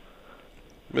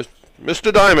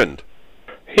 Mr. Diamond.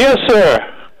 Yes,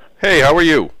 sir. Hey, how are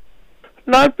you?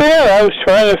 Not bad. I was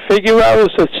trying to figure out, is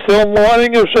it still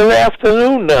morning or is it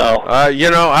afternoon now? I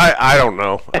don't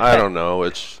know. I don't know.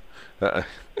 It's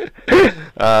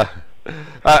well,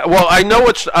 I know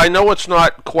it's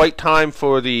not quite time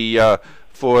for the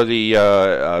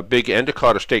big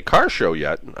Endicott State Car Show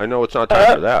yet. I know it's not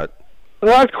time for that.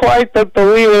 Not quite, but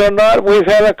believe it or not, we've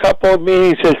had a couple of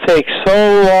meetings that take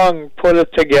so long to put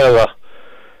it together.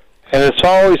 And it's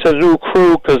always a new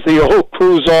crew because the old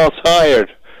crew's all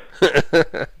tired.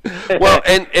 Well,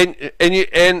 and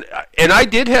I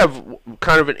did have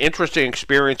kind of an interesting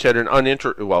experience at an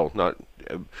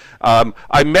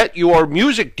I met your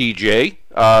music DJ,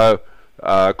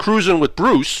 Cruising with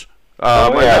Bruce.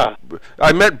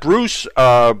 I met Bruce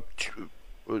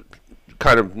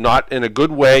kind of not in a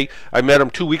good way. I met him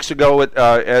 2 weeks ago at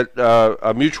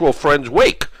a mutual friend's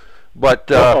wake. But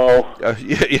well,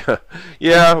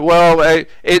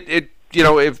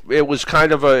 it was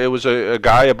kind of a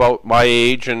guy about my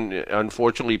age, and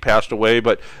unfortunately passed away.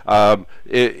 But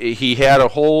he had a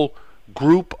whole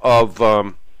group of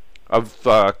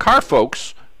car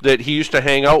folks that he used to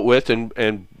hang out with,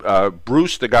 and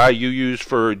Bruce, the guy you use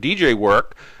for DJ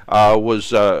work,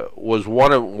 was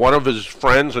one of his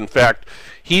friends. In fact,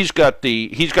 he's got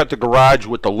the garage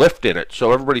with the lift in it,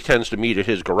 so everybody tends to meet at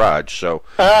his garage. So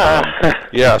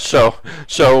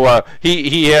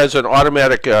he has an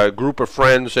automatic group of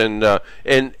friends, and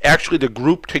actually the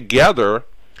group together.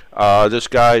 This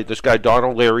guy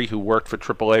Donald Leary, who worked for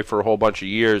AAA for a whole bunch of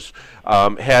years,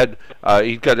 had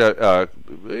a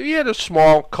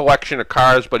small collection of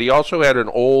cars, but he also had an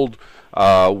old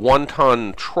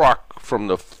 1-ton truck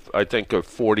from I think of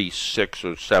 46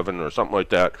 or 7 or something like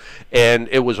that, and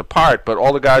it was apart. But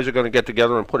all the guys are going to get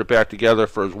together and put it back together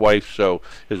for his wife, so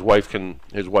his wife can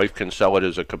sell it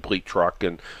as a complete truck,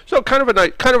 and so kind of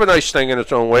a nice thing in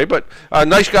its own way. But a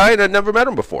nice guy, and I'd never met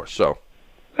him before, so.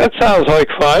 That sounds like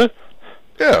fun.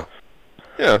 Yeah.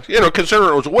 Yeah,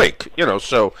 considering it was a wake,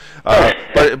 so,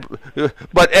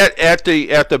 but at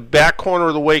the back corner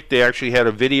of the wake, they actually had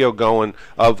a video going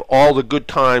of all the good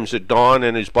times that Don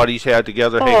and his buddies had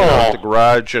together, hanging out at the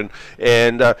garage, and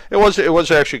it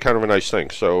was actually kind of a nice thing.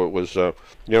 So it was,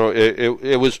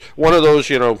 it was one of those,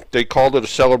 they called it a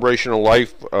celebration of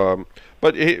life,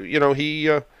 but he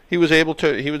was able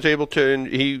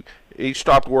to. He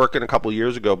stopped working a couple of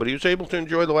years ago, but he was able to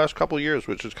enjoy the last couple of years,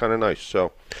 which is kind of nice.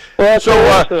 So, that's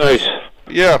nice.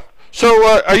 Yeah.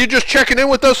 So, are you just checking in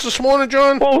with us this morning,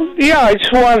 John? Well, yeah, I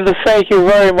just wanted to thank you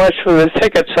very much for the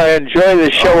tickets. I enjoy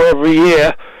the show every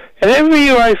year, and every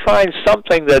year I find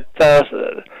something that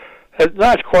is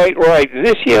not quite right.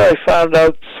 This year I found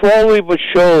out slowly but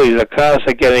surely the cars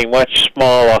are getting much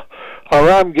smaller, or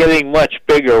I'm getting much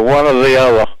bigger, one or the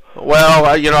other. Well,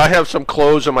 I have some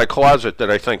clothes in my closet that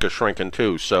I think are shrinking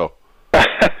too, so.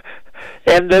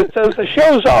 And the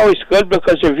show's always good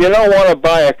because if you don't want to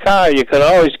buy a car, you can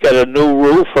always get a new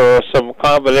roof or some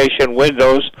combination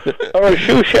windows or a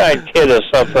shoe shine kit or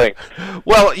something.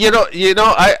 Well,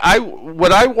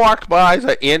 when I walked by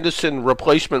the Anderson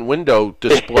replacement window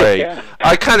display, Yeah.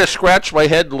 I kind of scratched my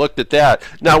head and looked at that.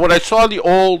 Now, when I saw the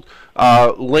old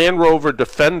Land Rover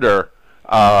Defender,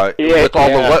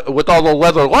 with all the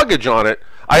leather luggage on it,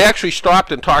 I actually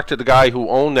stopped and talked to the guy who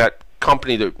owned that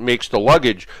company that makes the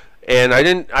luggage, and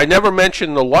I never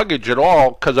mentioned the luggage at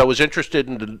all because I was interested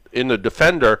in the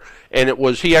Defender, and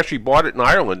he actually bought it in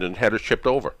Ireland and had it shipped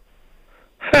over.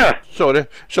 Huh. So it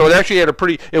actually had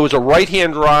it was a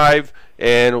right-hand drive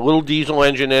and a little diesel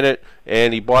engine in it,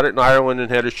 and he bought it in Ireland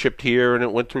and had it shipped here, and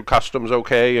it went through customs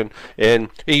okay, and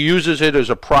he uses it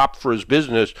as a prop for his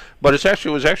business, but it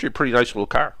was actually a pretty nice little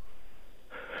car.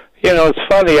 It's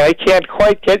funny, I can't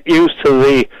quite get used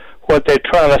to what they're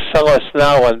trying to sell us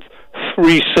now in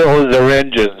 3-cylinder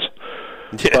engines.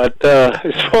 Yeah. But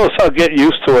I suppose I'll get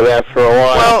used to it after a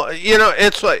while. Well,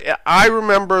 it's like, I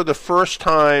remember the first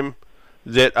time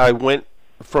that I went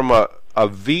from a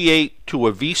V8 to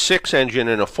a V6 engine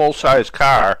in a full-size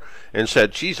car and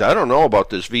said, geez, I don't know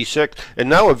about this V6. And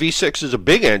now a V6 is a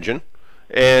big engine,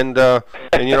 and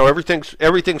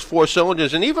everything's 4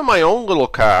 cylinders. And even my own little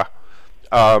car,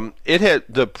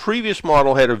 the previous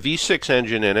model had a V6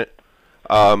 engine in it.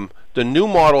 The new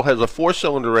model has a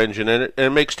 4-cylinder engine in it, and it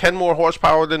makes 10 more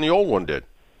horsepower than the old one did.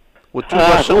 With 2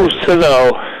 less cylinders. Who's to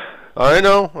know? I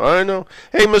know.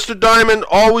 Hey, Mr. Diamond,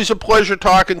 always a pleasure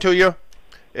talking to you.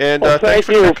 And thanks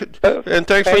for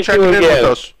checking in with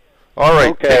us. All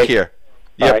right, okay. Take care.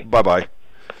 Yep, bye-bye.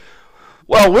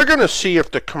 Well, we're going to see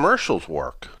if the commercials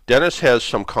work. Dennis has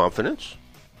some confidence.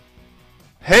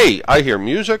 Hey, I hear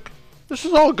music. This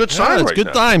is all a good sign it's right good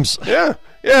now. times. Yeah,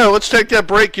 let's take that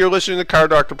break. You're listening to the Car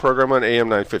Doctor program on AM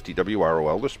 950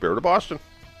 WROL, the Spirit of Boston.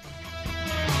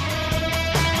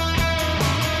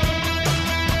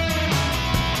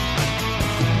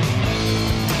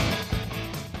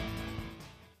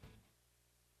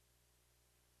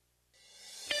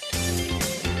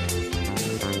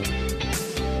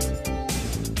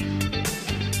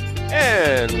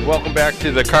 And welcome back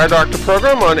to the Car Doctor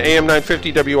program on AM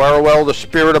 950 WROL, the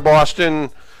Spirit of Boston.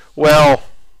 Well,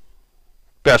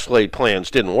 best laid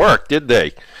plans didn't work, did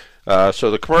they?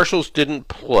 So the commercials didn't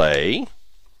play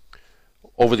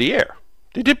over the air.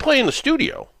 They did play in the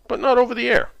studio, but not over the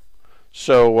air.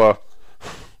 So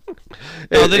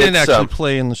No, they didn't actually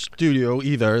play in the studio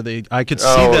either. I could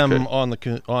see them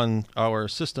on our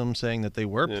system saying that they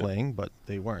were playing, but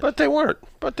they weren't. But they weren't.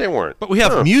 But we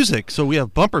have music, so we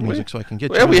have bumper music, so I can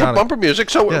get you. Yeah, we have bumper music,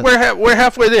 so we're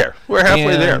halfway there. We're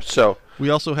halfway there. So we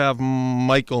also have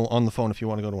Michael on the phone if you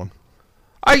want to go to him.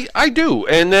 I do,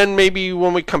 and then maybe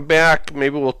when we come back,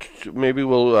 maybe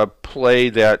we'll play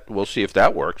that. We'll see if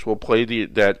that works. We'll play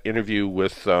that interview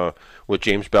with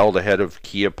James Bell, the head of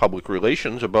Kia Public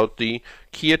Relations, about the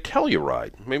Kia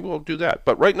Telluride. Maybe we'll do that.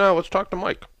 But right now, let's talk to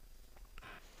Mike.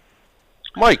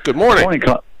 Mike, good morning.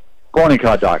 Morning,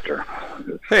 Car Doctor.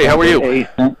 Hey, how are you?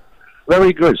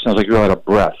 Very good. Sounds like you're out of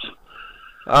breath.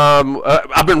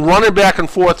 I've been running back and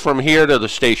forth from here to the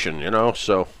station,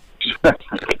 so.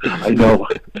 I know.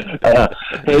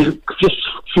 Hey, just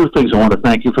a few things. I want to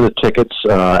thank you for the tickets.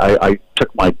 I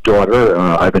took my daughter.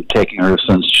 I've been taking her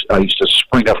since I used to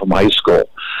spring up from high school,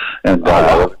 and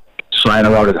sign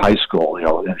her out at high school.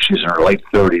 And she's in her late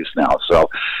 30s now. So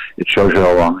it shows you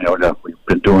how long. We've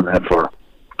been doing that for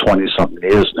 20-something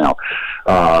years now.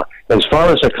 As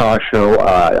far as the car show,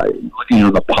 looking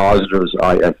at the positives,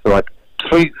 I thought.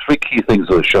 Three key things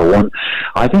of the show. One,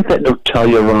 I think that new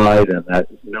Telluride and that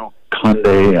new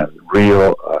Hyundai and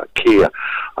Rio Kia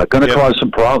are going to cause some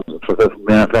problems. For the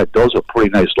matter of fact, those are pretty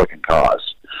nice looking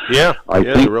cars. Yeah,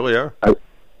 they really are.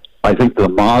 I think the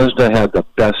Mazda had the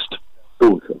best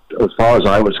booth. As far as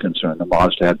I was concerned, the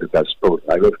Mazda had the best booth.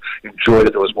 I really enjoyed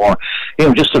it. There was more,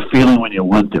 just a feeling when you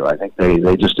went there. I think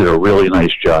they just did a really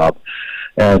nice job.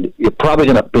 And you're probably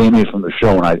going to ban me from the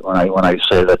show when I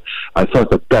say that I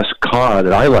thought the best car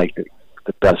that I liked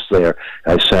the best there,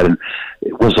 I said, and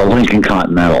it was a Lincoln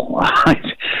Continental.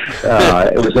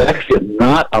 It was actually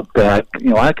not a bad,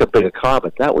 I could pick a car,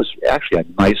 but that was actually a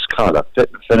nice car. The fit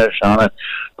and finish on it,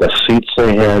 the seats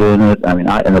they had in it,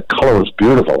 and the color was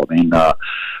beautiful. But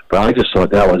I just thought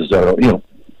that was,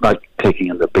 not taking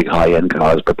in the big high-end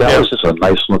cars, but that was just a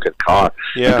nice-looking car.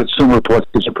 Yeah. And Consumer Reports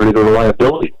gives a pretty good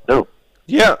reliability, too.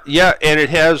 Yeah, and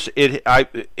it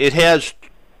has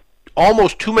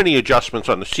almost too many adjustments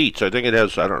on the seats. I think it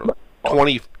has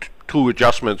 22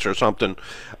 adjustments or something.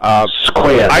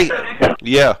 Square.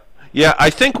 I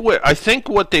think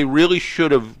what they really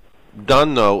should have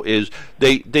done though is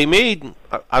they made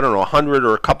 100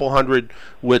 or a couple hundred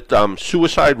with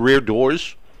suicide rear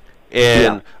doors.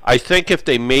 And I think if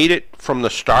they made it from the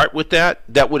start with that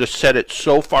would have set it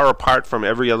so far apart from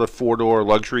every other four-door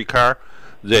luxury car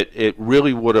that it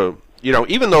really would have,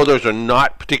 even though those are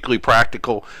not particularly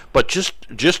practical, but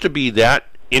just to be that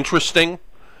interesting.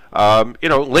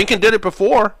 Lincoln did it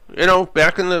before,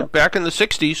 back in the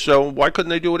 60s, so why couldn't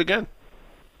they do it again?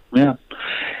 Yeah.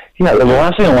 Yeah, the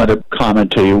last thing I wanted to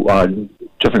comment to you on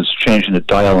difference changing the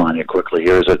dial on you quickly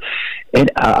here is that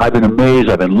I've been amazed.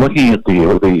 I've been looking at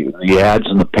the ads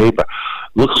in the paper.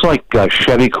 Looks like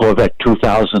Chevy Corvette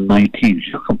 2019.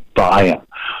 You can buy them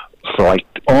for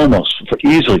for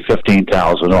easily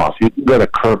 $15,000 off. You can go to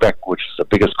Kerbeck, which is the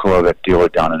biggest Corvette dealer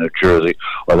down in New Jersey,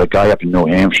 or the guy up in New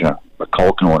Hampshire,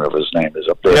 McCulkin, whatever his name is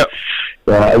up there. Yep.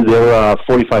 They're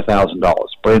 $45,000.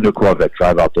 Brand new Corvette,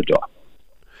 drive out the door.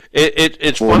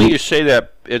 It's funny you say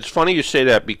that. It's funny you say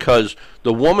that because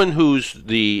the woman who's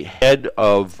the head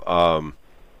of the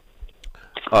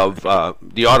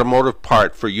automotive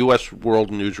part for U.S. World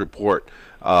News Report,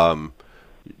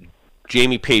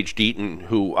 Jamie Page Deaton,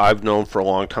 who I've known for a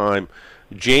long time,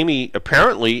 Jamie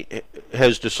apparently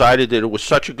has decided that it was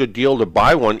such a good deal to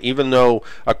buy one, even though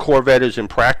a Corvette is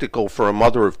impractical for a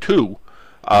mother of two.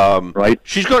 Right?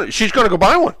 She's gonna go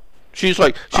buy one. She's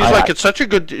like it's such a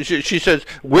good. She says,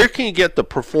 where can you get the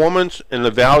performance and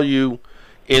the value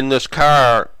in this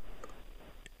car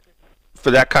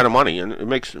for that kind of money? And it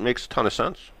makes a ton of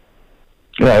sense.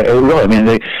 Yeah, it really.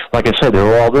 They, like I said,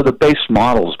 they're the base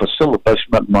models, but still the base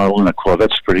model in a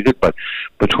Corvette's pretty good. But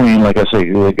between, like I say,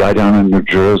 the guy down in New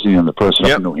Jersey and the person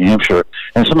up in New Hampshire,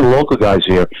 and some of the local guys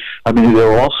here,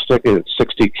 they're all sticking at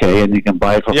 $60K, and you can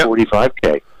buy it for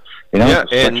 $45K.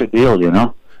 It's such a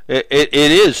deal, It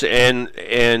is, and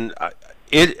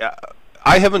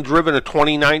I haven't driven a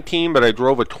 2019, but I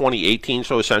drove a 2018,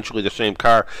 so essentially the same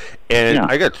car. And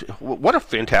what a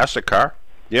fantastic car.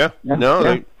 Yeah.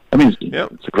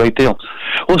 It's a great deal.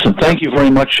 Listen, thank you very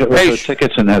much for the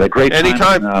tickets, and had a great time.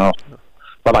 Anytime.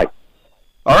 Bye-bye.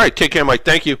 All right, take care, Mike.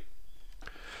 Thank you.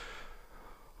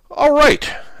 All right.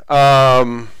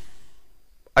 I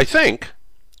think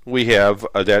we have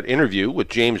that interview with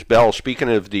James Bell. Speaking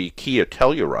of the Kia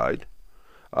Telluride,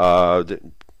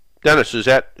 Dennis, is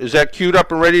that queued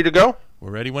up and ready to go?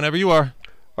 We're ready whenever you are.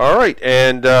 All right,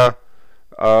 and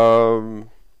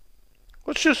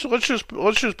let's just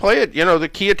play it. The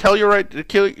Kia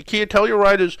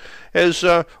Telluride has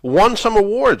won some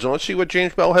awards, and let's see what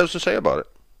James Bell has to say about it.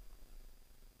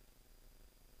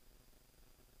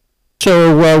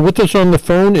 So with us on the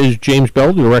phone is James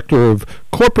Bell, Director of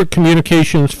Corporate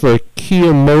Communications for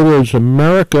Kia Motors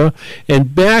America.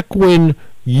 And back when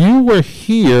you were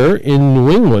here in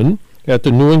New England at the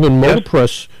New England Motor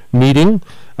Press meeting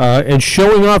and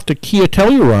showing off the Kia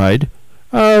Telluride,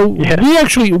 we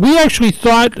actually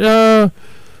thought it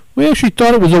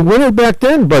was a winner back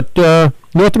then. But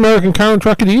North American Car and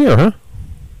Truck of the Year, huh?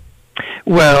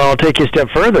 Well, I'll take you a step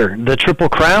further. The Triple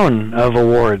Crown of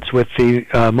awards with the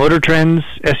Motor Trend's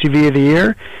SUV of the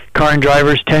Year, Car and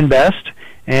Driver's 10 Best,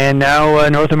 and now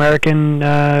North American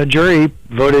jury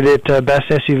voted it Best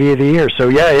SUV of the Year. So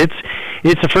yeah, it's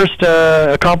the first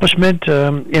accomplishment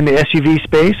in the SUV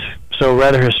space. So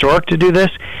rather historic to do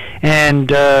this.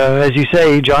 And as you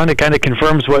say, John, it kind of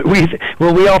confirms what we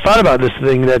all thought about this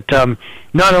thing, that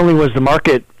not only was the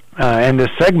market and this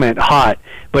segment hot,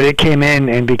 but it came in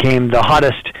and became the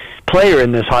hottest player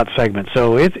in this hot segment.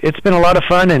 So it's been a lot of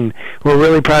fun, and we're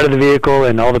really proud of the vehicle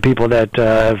and all the people that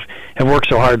have worked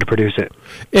so hard to produce it.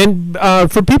 And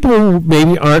for people who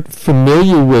maybe aren't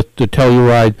familiar with the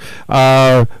Telluride,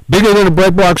 bigger than a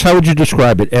bread box, how would you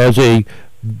describe it? As a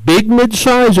big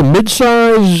midsize, a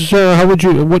midsize?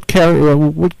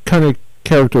 What kind of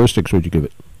characteristics would you give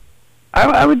it?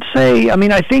 I would say, I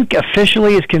mean, I think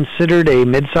officially it's considered a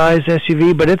mid-size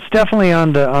SUV, but it's definitely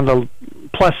on the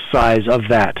plus size of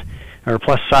that, or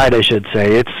plus side, I should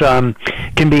say. It's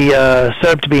can be set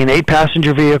up to be an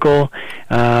 8-passenger vehicle,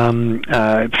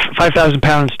 5,000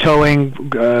 pounds towing,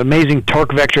 amazing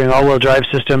torque vectoring all-wheel drive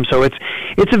system. So it's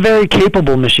a very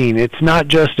capable machine. It's not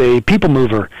just a people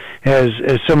mover, as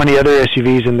so many other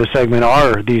SUVs in the segment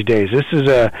are these days. This is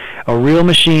a real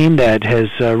machine that has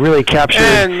really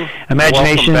captured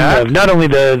imagination of not only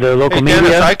the local Dennis,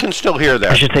 media. I can still hear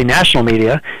that. I should say national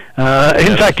media.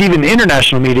 In fact, even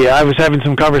international media. I was having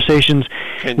some conversations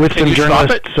with some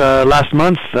journalists last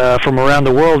month from around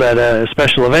the world at a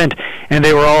special event, and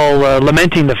they were all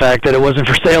lamenting the fact that it wasn't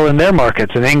for sale in their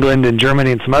markets, in England and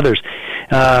Germany and some others.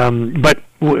 But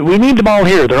we need them all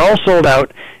here. They're all sold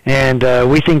out, and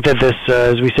we think that this,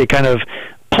 as we say, kind of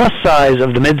plus size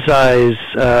of the mid-size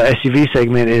SUV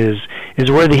segment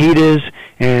is where the heat is,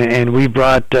 and we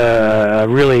brought a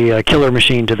really killer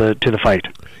machine to the fight.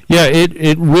 Yeah,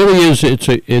 it really is.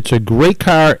 It's a great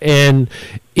car, and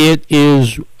it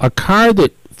is a car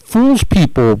that fools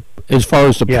people as far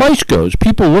as the price goes.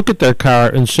 People look at that car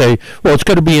and say, "Well, it's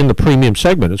got to be in the premium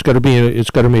segment. It's got to be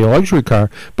a luxury car."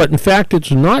 But in fact,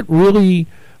 it's not really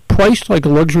priced like a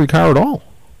luxury car at all.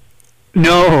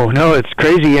 No, it's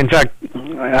crazy. In fact,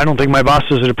 I don't think my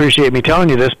bosses would appreciate me telling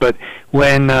you this, but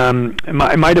when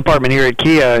my department here at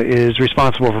Kia is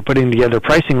responsible for putting together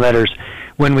pricing letters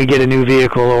when we get a new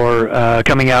vehicle or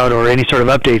coming out or any sort of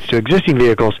updates to existing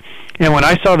vehicles, and when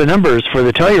I saw the numbers for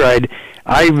the Telluride,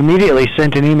 I immediately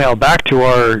sent an email back to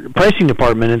our pricing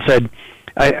department and said,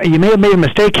 you may have made a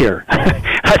mistake here.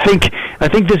 I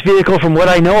think this vehicle, from what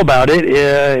I know about it,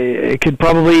 it could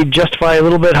probably justify a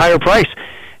little bit higher price.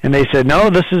 And they said,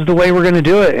 no, this is the way we're going to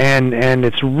do it, and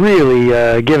it's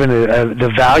really given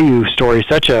the value story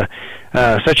such a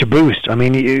boost. I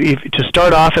mean, to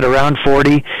start off at around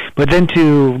 40, but then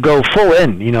to go full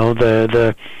in,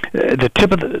 the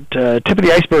tip of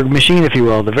the iceberg machine, if you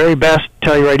will, the very best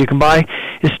Telluride you can buy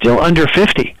is still under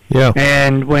 50. Yeah.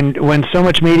 And when so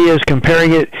much media is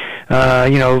comparing it,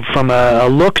 from a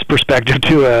looks perspective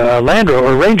to a Land Rover,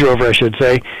 or Range Rover, I should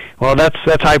say, well, that's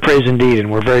high praise indeed,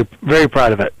 and we're very, very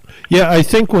proud of it. Yeah, I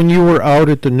think when you were out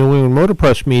at the New England Motor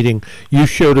Press meeting, you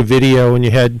showed a video, and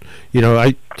you had,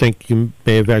 I think you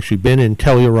may have actually been in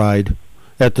Telluride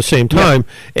at the same time,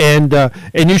 and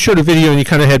you showed a video, and you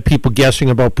kind of had people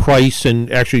guessing about price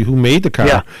and actually who made the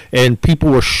car, and people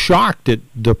were shocked at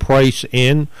the price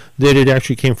and that it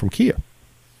actually came from Kia.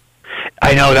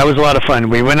 I know, that was a lot of fun.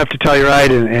 We went up to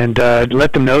Telluride and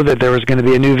let them know that there was going to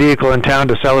be a new vehicle in town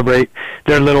to celebrate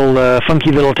their little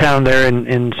funky little town there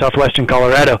in southwestern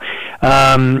Colorado.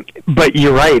 But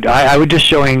you're right. I was just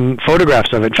showing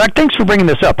photographs of it. In fact, thanks for bringing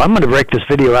this up. I'm going to break this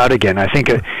video out again. I think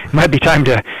it might be time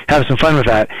to have some fun with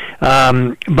that.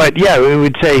 But yeah, we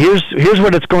would say here's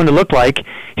what it's going to look like.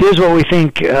 Here's what we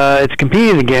think it's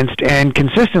competing against. And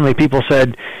consistently people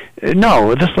said,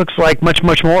 no, this looks like much,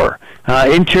 much more,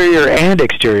 interior and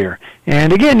exterior.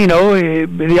 And again,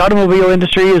 the automobile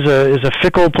industry is a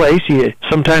fickle place.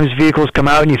 Sometimes vehicles come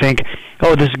out and you think,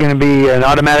 oh, this is going to be an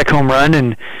automatic home run,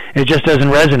 and it just doesn't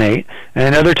resonate.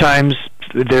 And other times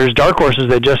there's dark horses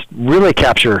that just really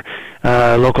capture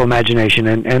local imagination,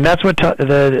 and that's what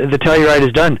the Telluride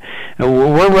has done.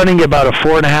 We're running about a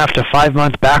 4.5 to 5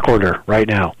 month back order right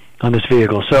now on this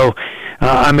vehicle. So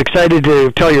I'm excited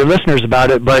to tell your listeners about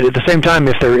it, but at the same time,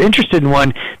 if they're interested in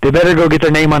one, they better go get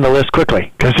their name on the list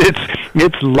quickly, because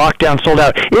it's locked down, sold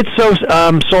out. It's so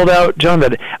sold out, John,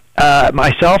 that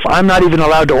myself, I'm not even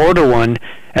allowed to order one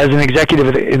as an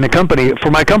executive in the company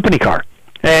for my company car,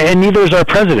 and neither is our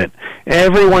president.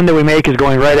 Every one that we make is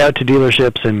going right out to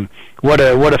dealerships, and what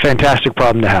a fantastic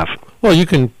problem to have. Well, you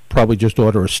can probably just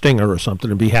order a Stinger or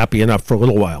something and be happy enough for a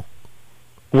little while.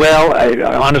 Well,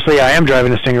 honestly, I am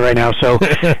driving a Stinger right now, so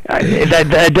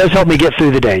that does help me get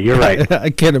through the day. You're right. I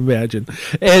can imagine.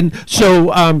 And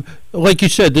so, like you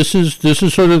said, this is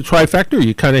sort of the trifecta.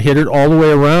 You kind of hit it all the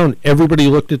way around. Everybody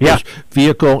looked at this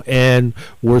vehicle and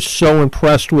were so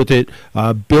impressed with it.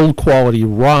 Build quality,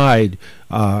 ride,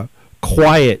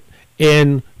 quiet,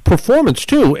 and performance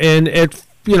too. And at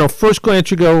first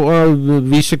glance, you go, "Oh, the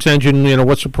V6 engine.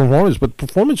 What's the performance?" But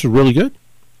performance is really good.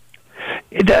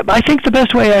 I think the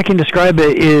best way I can describe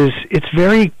it is it's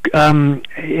very,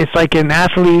 it's like an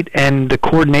athlete and the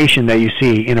coordination that you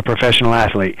see in a professional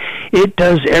athlete. It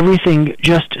does everything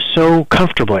just so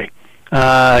comfortably.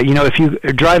 If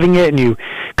you're driving it and you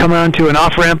come onto an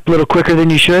off-ramp a little quicker than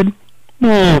you should,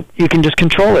 you can just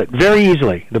control it very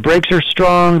easily. The brakes are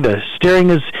strong, the steering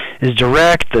is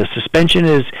direct, the suspension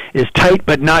is tight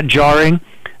but not jarring.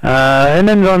 And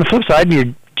then on the flip side,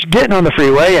 you're getting on the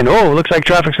freeway and, it looks like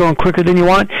traffic's going quicker than you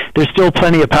want, there's still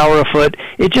plenty of power afoot.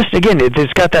 It just, again,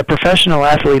 it's got that professional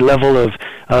athlete level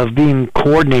of being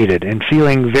coordinated and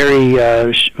feeling very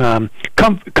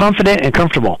confident and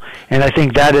comfortable. And I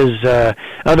think that is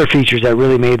other features that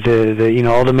really made the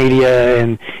all the media,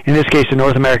 and in this case the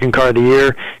North American Car of the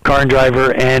Year, Car and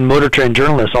Driver, and Motor Trend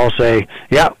journalists all say,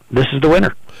 yeah, this is the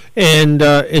winner. And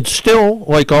it's still,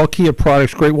 like all Kia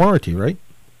products, great warranty, right?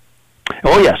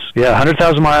 Oh, yes. Yeah,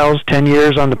 100,000 miles, 10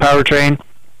 years on the powertrain.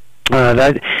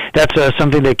 That's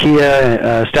something that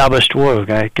Kia established,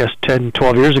 I guess 10,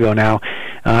 12 years ago now,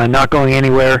 not going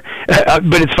anywhere.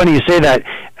 But it's funny you say that.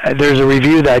 There's a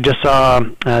review that I just saw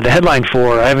the headline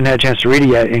for, I haven't had a chance to read it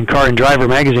yet, in Car and Driver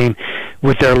magazine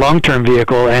with their long-term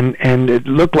vehicle, and it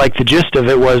looked like the gist of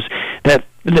it was that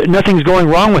nothing's going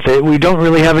wrong with it. We don't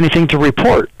really have anything to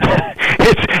report.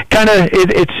 It's kind of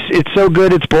it's so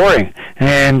good it's boring,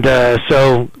 and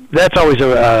so that's always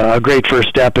a great first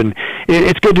step. And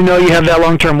it's good to know you have that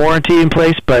long-term warranty in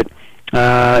place. But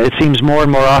it seems more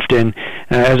and more often,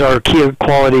 as our Kia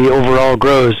quality overall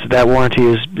grows, that warranty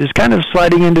is kind of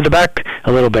sliding into the back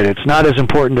a little bit. It's not as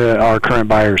important to our current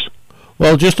buyers.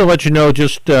 Well, just to let you know,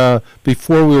 just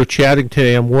before we were chatting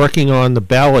today, I'm working on the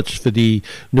ballots for the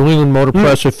New England Motor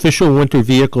Press official winter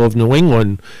vehicle of New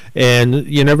England, and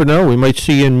you never know, we might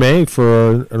see you in May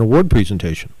for an award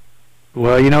presentation.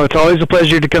 Well, it's always a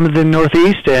pleasure to come to the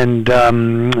Northeast, and I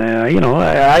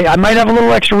might have a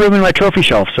little extra room in my trophy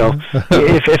shelf, so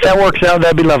if that works out,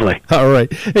 that'd be lovely. All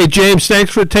right. Hey, James,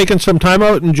 thanks for taking some time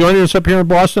out and joining us up here in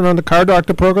Boston on the Car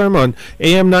Doctor program on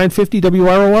AM 950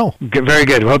 WROL. Very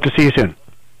good. We hope to see you soon.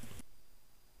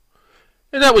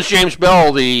 And that was James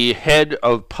Bell, the head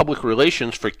of public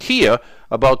relations for Kia,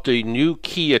 about the new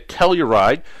Kia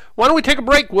Telluride. Why don't we take a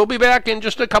break? We'll be back in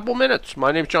just a couple minutes.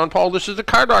 My name's John Paul. This is the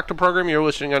Car Doctor program. You're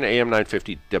listening on AM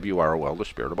 950 WROL, the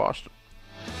Spirit of Boston.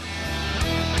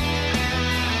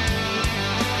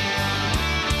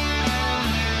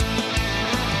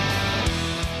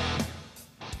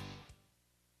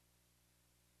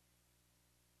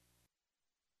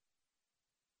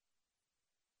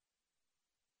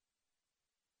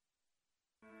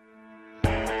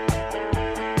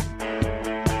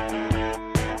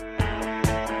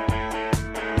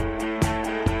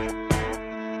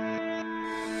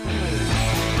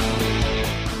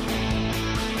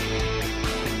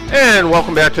 And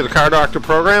welcome back to the Car Doctor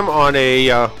program on a,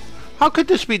 how could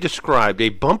this be described? A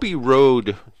bumpy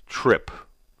road trip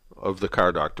of the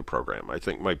Car Doctor program, I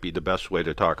think might be the best way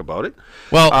to talk about it.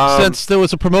 Well, since there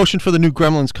was a promotion for the new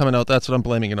Gremlins coming out, that's what I'm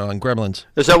blaming it on, Gremlins.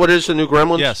 Is that what it is, the new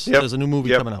Gremlins? Yes, yep. There's a new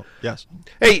movie coming out, yes.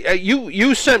 Hey,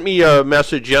 you sent me a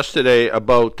message yesterday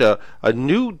about a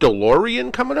new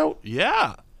DeLorean coming out?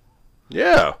 Yeah.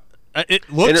 Yeah.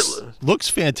 It looks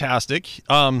fantastic.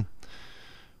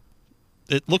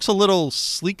 It looks a little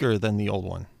sleeker than the old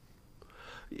one.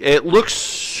 It looks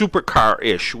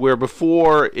supercar-ish, where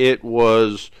before it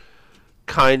was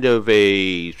kind of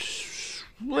it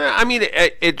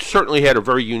certainly had a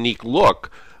very unique look,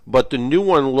 but the new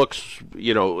one looks,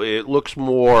 it looks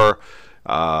more,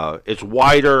 it's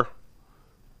wider,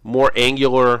 more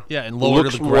angular. Yeah, and lower to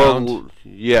the ground.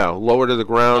 Lower to the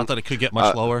ground. Not that it could get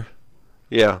much lower.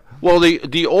 Yeah. Well,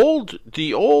 the old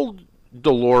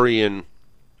DeLorean,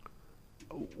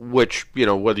 which,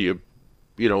 whether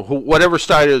whatever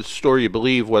side of the story you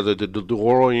believe, whether the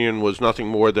DeLorean was nothing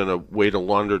more than a way to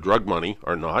launder drug money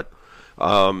or not,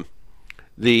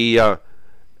 it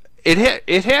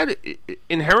had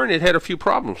a few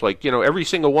problems. Like, every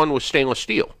single one was stainless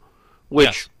steel,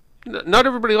 which not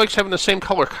everybody likes having the same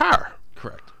color car.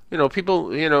 Correct.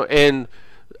 People, and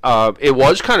it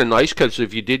was kind of nice because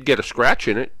if you did get a scratch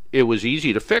in it, it was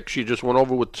easy to fix. You just went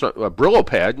over with a Brillo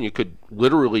pad and you could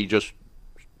literally just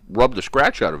rub the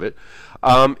scratch out of it.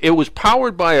 It was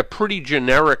powered by a pretty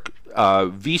generic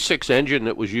V6 engine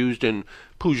that was used in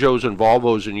Peugeots and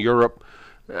Volvos in Europe.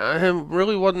 It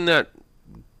really wasn't that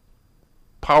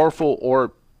powerful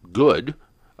or good.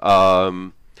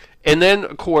 And then,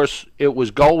 of course, it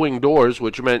was gull-wing doors,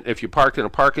 which meant if you parked in a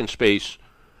parking space,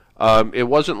 it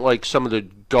wasn't like some of the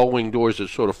gull-wing doors that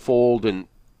sort of fold and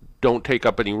don't take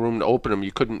up any room to open them.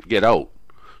 You couldn't get out.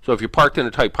 So if you parked in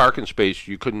a tight parking space,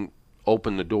 you couldn't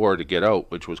open the door to get out,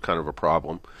 which was kind of a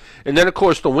problem. And then, of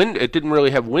course, it didn't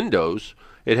really have windows.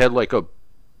 It had like a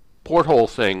porthole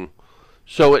thing.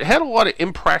 So it had a lot of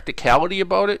impracticality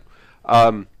about it.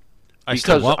 I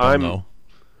still want one, though.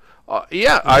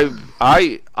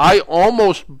 I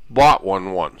almost bought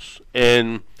one once,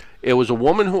 and it was a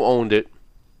woman who owned it,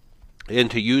 and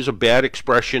to use a bad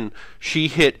expression, she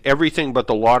hit everything but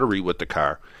the lottery with the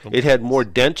car. It had more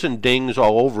dents and dings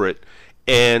all over it,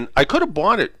 and I could have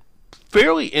bought it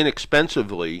fairly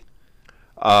inexpensively.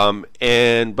 But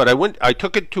I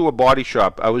took it to a body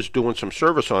shop. I was doing some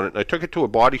service on it, and I took it to a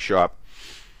body shop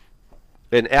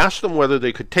and asked them whether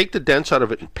they could take the dents out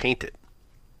of it and paint it.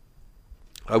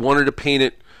 I wanted to paint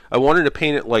it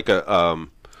like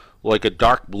a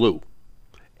dark blue,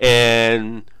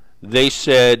 and they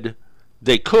said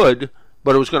they could,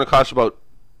 but it was going to cost about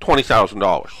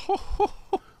 $20,000,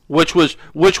 which was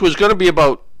going to be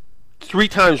about 3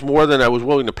 times more than I was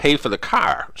willing to pay for the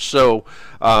car. So,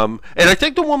 and I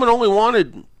think the woman only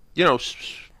wanted, $6,000 or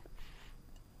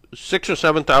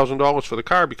 $7,000 for the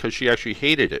car because she actually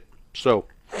hated it. So,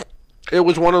 it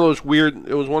was one of those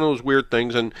weird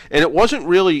things, and it wasn't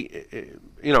really, it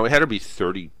had to be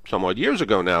 30 some odd years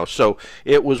ago now. So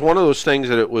it was one of those things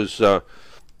that it was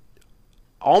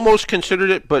almost considered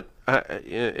it, but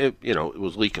it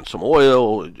was leaking some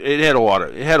oil. It had a lot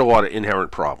of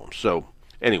inherent problems. So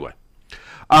anyway.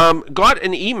 Got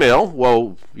an email.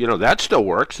 Well, that still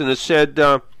works, and it said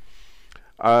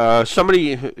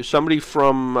somebody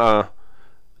from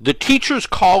the Teachers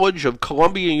College of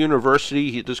Columbia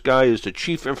University. This guy is the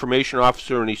chief information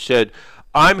officer, and he said,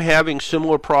 "I'm having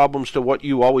similar problems to what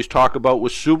you always talk about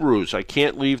with Subarus. I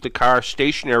can't leave the car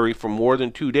stationary for more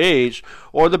than 2 days,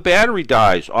 or the battery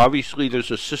dies. Obviously,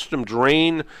 there's a system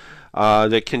drain."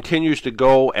 That continues to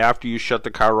go after you shut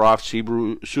the car off.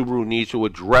 Subaru needs to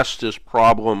address this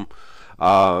problem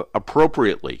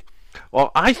appropriately.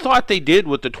 Well, I thought they did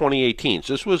with the 2018s.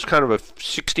 This was kind of a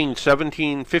 15,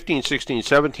 16,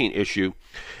 17 issue.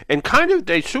 And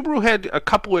Subaru had a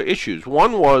couple of issues.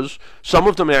 One was, some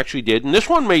of them actually did, and this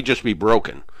one may just be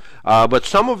broken, but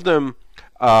some of them,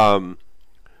 Subaru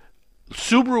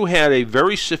had a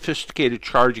very sophisticated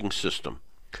charging system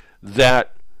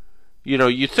that,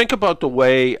 you think about the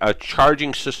way a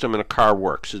charging system in a car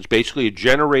works. It's basically a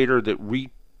generator that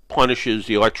replenishes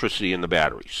the electricity in the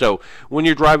battery. So when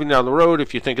you're driving down the road,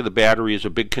 if you think of the battery as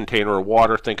a big container of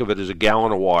water, think of it as a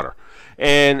gallon of water.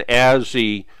 And as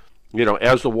the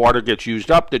water gets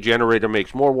used up, the generator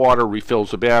makes more water,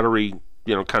 refills the battery,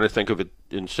 kind of think of it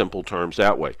in simple terms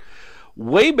that way.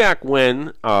 Way back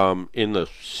when, in the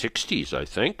 60s, I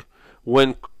think,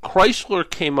 when Chrysler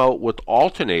came out with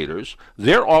alternators,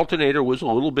 their alternator was a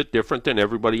little bit different than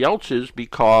everybody else's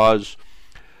because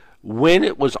when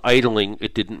it was idling,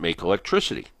 it didn't make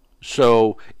electricity.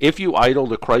 So if you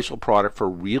idled a Chrysler product for a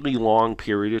really long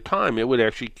period of time, it would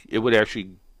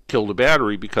actually kill the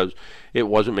battery because it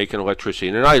wasn't making electricity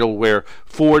in an idle, where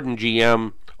Ford and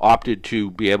GM opted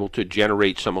to be able to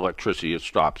generate some electricity at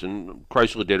stops, and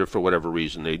Chrysler did it for whatever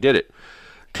reason they did it.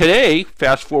 Today,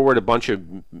 fast forward a bunch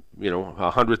of,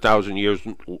 100,000 years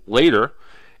later,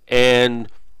 and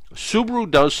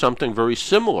Subaru does something very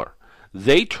similar.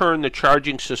 They turn the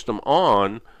charging system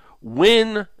on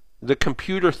when the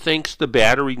computer thinks the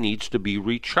battery needs to be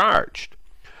recharged.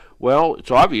 Well,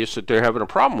 it's obvious that they're having a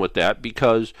problem with that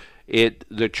because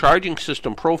the charging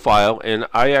system profile, and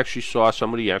I actually saw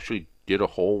somebody actually did a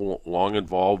whole long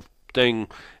involved thing,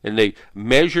 and they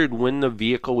measured when the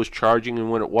vehicle was charging and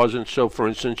when it wasn't. So for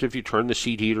instance, if you turn the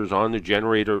seat heaters on,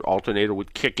 the alternator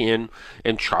would kick in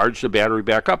and charge the battery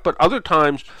back up. But other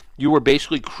times you were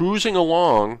basically cruising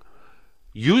along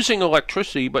using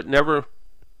electricity but never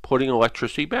putting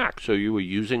electricity back. So you were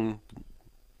using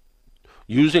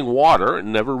water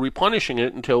and never replenishing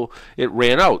it until it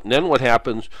ran out. And then what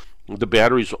happens, the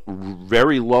battery's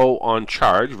very low on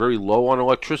charge, very low on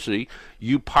electricity.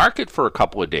 You park it for a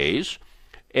couple of days,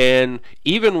 and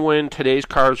even when today's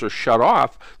cars are shut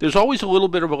off, there's always a little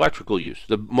bit of electrical use.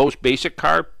 The most basic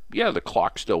car, the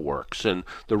clock still works, and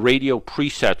the radio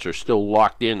presets are still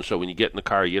locked in. So when you get in the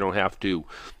car, you don't have to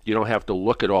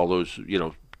look at all those,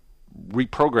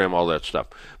 reprogram all that stuff.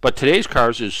 But today's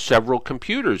cars is several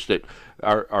computers that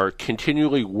are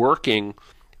continually working,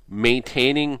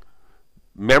 maintaining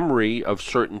memory of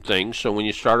certain things, so when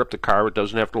you start up the car, it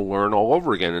doesn't have to learn all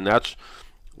over again. And that's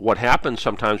what happens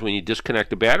sometimes when you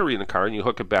disconnect the battery in the car and you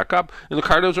hook it back up, and the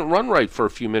car doesn't run right for a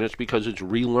few minutes because it's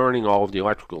relearning all of the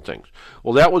electrical things.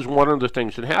 Well, that was one of the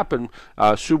things that happened.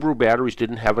 Subaru batteries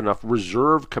didn't have enough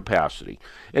reserve capacity.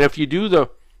 And if you do the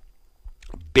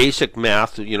basic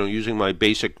math, using my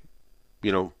basic,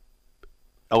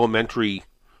 elementary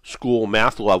school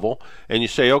math level, and you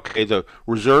say, okay, the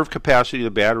reserve capacity of the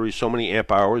battery is so many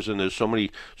amp hours, and there's so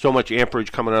much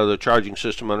amperage coming out of the charging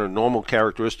system under normal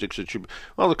characteristics,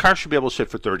 the car should be able to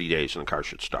sit for 30 days, and the car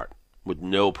should start with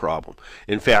no problem.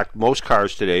 In fact, most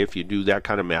cars today, if you do that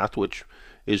kind of math, which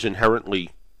is inherently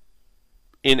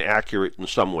inaccurate in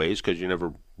some ways because you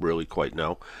never really quite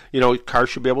know,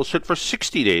 cars should be able to sit for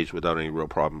 60 days without any real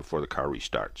problem before the car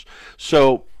restarts.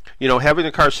 So having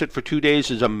the car sit for 2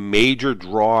 days is a major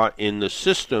draw in the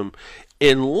system,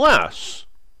 unless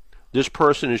this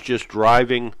person is just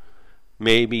driving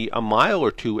maybe a mile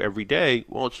or two every day.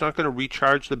 Well, it's not going to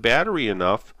recharge the battery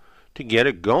enough to get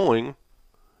it going,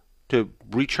 to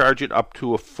recharge it up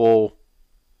to a full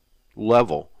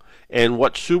level. And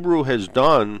what Subaru has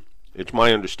done, it's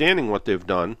my understanding what they've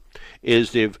done,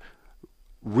 is they've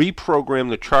reprogrammed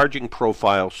the charging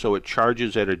profile so it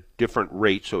charges at a different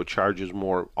rate, so it charges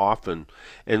more often.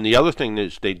 And the other thing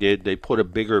is they put a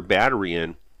bigger battery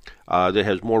in that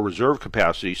has more reserve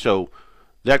capacity. So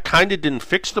that kind of didn't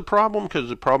fix the problem, because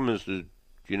the problem is that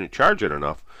you didn't charge it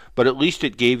enough. But at least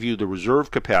it gave you the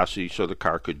reserve capacity so the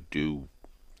car could do,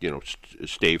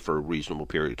 stay for a reasonable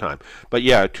period of time. But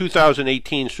yeah,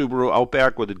 2018 Subaru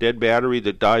Outback with a dead battery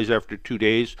that dies after 2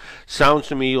 days. Sounds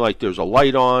to me like there's a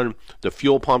light on, the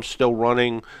fuel pump's still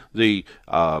running, the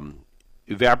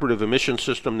evaporative emission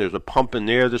system, there's a pump in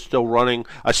there that's still running,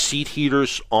 a seat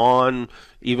heater's on,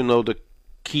 even though the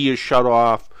key is shut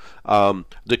off.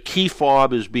 The key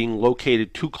fob is being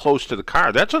located too close to the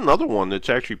car. That's another one that's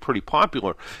actually pretty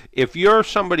popular. If you're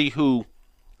somebody who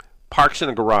parks in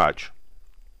a garage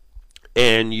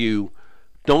and you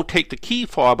don't take the key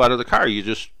fob out of the car, you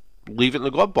just leave it in the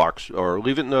glove box or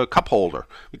leave it in the cup holder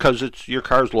because your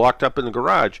car's locked up in the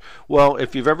garage. Well,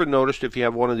 if you've ever noticed, if you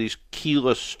have one of these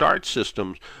keyless start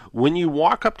systems, when you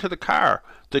walk up to the car,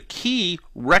 the key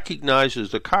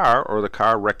recognizes the car, or the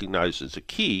car recognizes the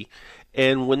key,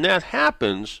 and when that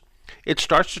happens, it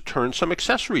starts to turn some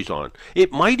accessories on.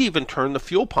 It might even turn the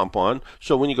fuel pump on,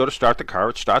 so when you go to start the car,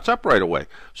 it starts up right away.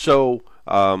 So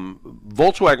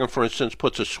Volkswagen, for instance,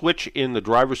 puts a switch in the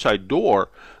driver's side door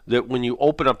that when you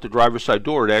open up the driver's side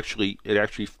door, it actually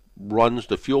runs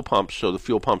the fuel pump, so the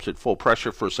fuel pump's at full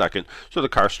pressure for a second, so the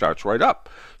car starts right up.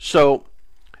 So,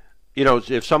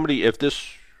 if this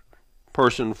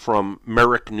person from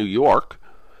Merrick, New York,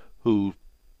 who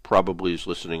probably is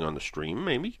listening on the stream,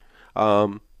 maybe,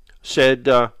 said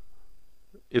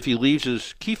if he leaves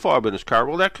his key fob in his car,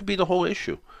 well, that could be the whole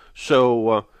issue.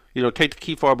 So, take the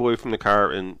key fob away from the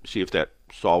car and see if that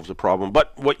solves the problem.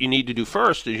 But what you need to do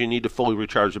first is you need to fully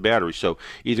recharge the battery. So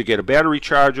either get a battery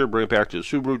charger, bring it back to the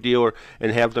Subaru dealer,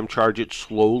 and have them charge it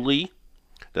slowly.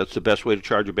 That's the best way to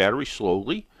charge a battery,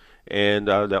 slowly. And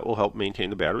that will help maintain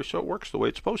the battery so it works the way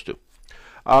it's supposed to.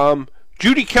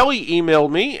 Judy Kelly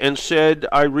emailed me and said,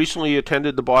 I recently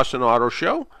attended the Boston Auto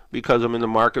Show because I'm in the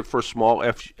market for a small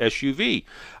SUV.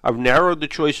 I've narrowed the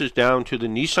choices down to the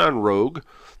Nissan Rogue,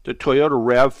 the Toyota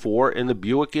RAV4, and the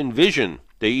Buick Envision.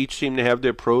 They each seem to have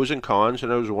their pros and cons,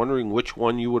 and I was wondering which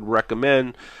one you would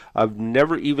recommend. I've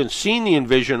never even seen the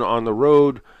Envision on the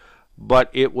road,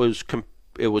 but it was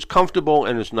comfortable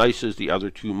and as nice as the other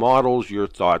two models. Your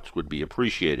thoughts would be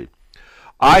appreciated.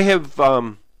 I have,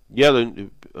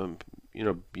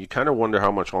 you kind of wonder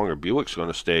how much longer Buick's going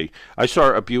to stay. I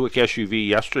saw a Buick SUV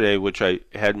yesterday, which I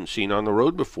hadn't seen on the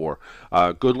road before.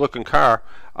 Good-looking car.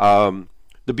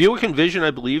 The Buick Envision, I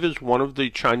believe, is one of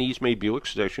the Chinese-made Buicks.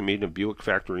 It's actually made in a Buick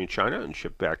factory in China and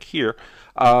shipped back here.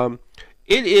 It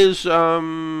is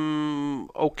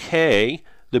okay.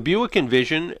 The Buick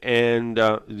Envision and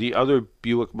the other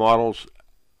Buick models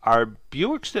are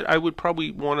Buicks that I would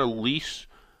probably want to lease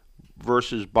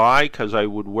versus buy, because I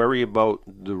would worry about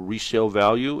the resale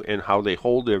value and how they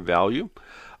hold their value.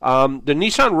 The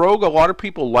Nissan Rogue, a lot of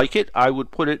people like it. I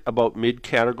would put it about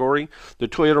mid-category. The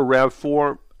Toyota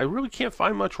RAV4, I really can't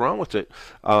find much wrong with it.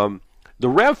 The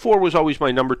RAV4 was always my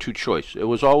number 2 choice. I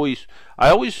always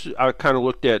kind of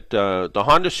looked at the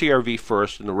Honda CR-V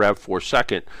first and the RAV4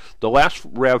 second. The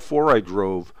last RAV4 I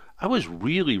drove, I was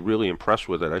really, really impressed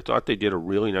with it. I thought they did a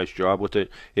really nice job with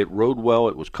it. It rode well.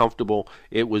 It was comfortable.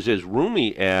 It was as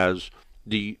roomy as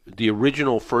the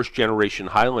original first generation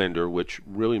Highlander, which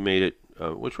really made it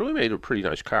a pretty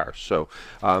nice car. So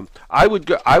I would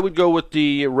go with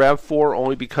the RAV4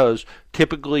 only because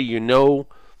typically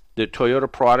the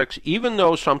Toyota products, even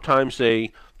though sometimes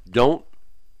they don't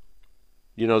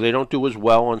do as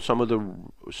well on some of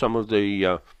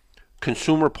the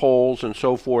consumer polls and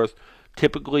so forth.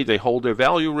 Typically, they hold their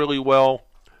value really well.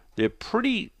 They're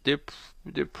pretty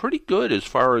good as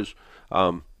far as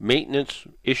maintenance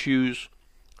issues.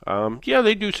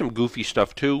 They do some goofy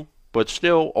stuff too, but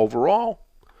still, overall,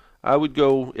 I would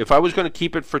go, if I was going to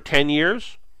keep it for 10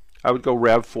 years, I would go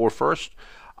RAV4 first.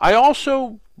 I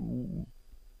also,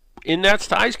 in that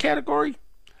size category,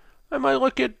 I might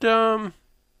look at a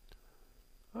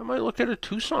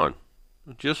Tucson.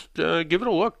 Just give it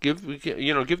a look. Give the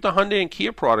Hyundai and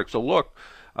Kia products a look.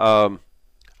 I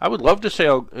I would love to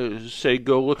say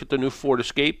go look at the new Ford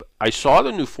Escape. I saw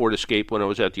the new Ford Escape when I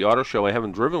was at the auto show. I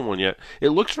haven't driven one yet. It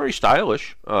looks very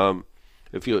stylish.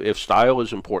 If style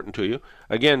is important to you,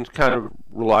 again, kind of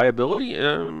reliability.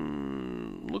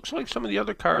 Looks like some of the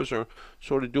other cars are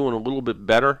sort of doing a little bit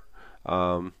better.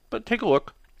 But take a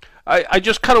look. I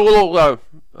just cut a little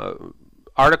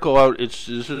article out. This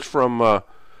is from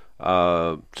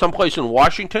someplace in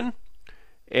Washington,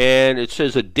 and it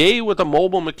says a day with a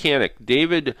mobile mechanic.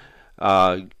 David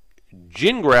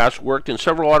Gingras worked in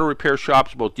several auto repair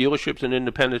shops, both dealerships and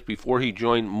independents, before he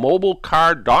joined Mobile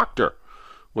Car Doctor,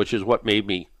 which is what made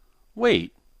me,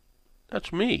 wait,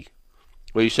 that's me.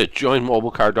 Well, he said join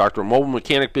Mobile Car Doctor, a mobile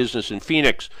mechanic business in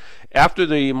Phoenix. After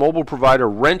the mobile provider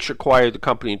Wrench acquired the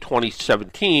company in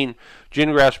 2017,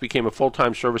 Gingras became a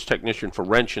full-time service technician for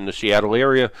Wrench in the Seattle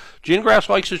area. Gingras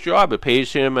likes his job. It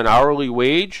pays him an hourly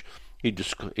wage. He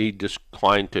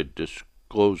declined to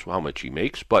disclose how much he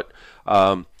makes, but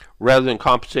rather than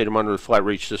compensate him under the flat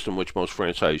rate system which most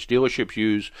franchise dealerships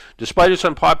use. Despite his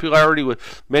unpopularity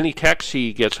with many techs,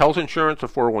 he gets health insurance, a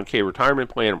 401k retirement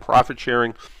plan, and profit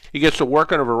sharing. He gets to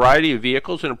work on a variety of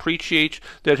vehicles and appreciates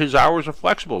that his hours are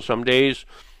flexible. Some days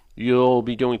you'll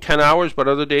be doing 10 hours, but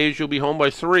other days you'll be home by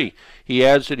 3. He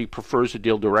adds that he prefers to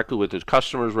deal directly with his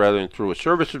customers rather than through a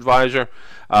service advisor.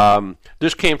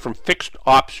 This came from Fixed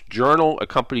Ops Journal,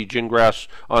 accompanied Gingras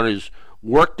on his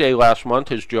workday last month.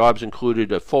 His jobs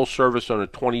included a full service on a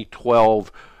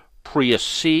 2012 Prius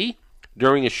C.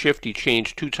 During his shift, he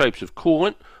changed 2 types of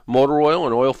coolant, motor oil,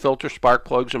 and oil filter, spark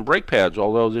plugs, and brake pads.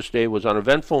 Although this day was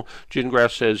uneventful,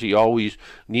 Gingras says he always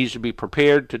needs to be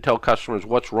prepared to tell customers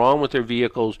what's wrong with their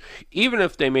vehicles, even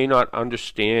if they may not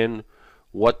understand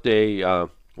what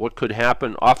could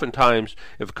happen. Oftentimes,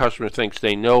 if a customer thinks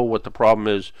they know what the problem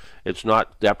is, it's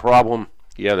not that problem.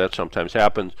 Yeah, that sometimes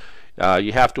happens.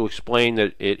 You have to explain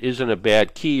that it isn't a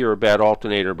bad key or a bad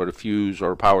alternator, but a fuse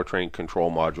or a powertrain control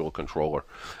module controller.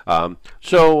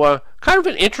 So kind of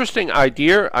an interesting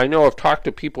idea. I know I've talked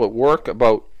to people at work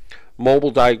about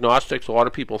mobile diagnostics. A lot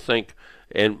of people think,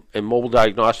 and mobile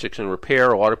diagnostics and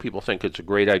repair, a lot of people think it's a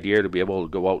great idea to be able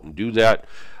to go out and do that.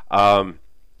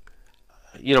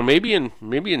 Maybe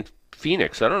in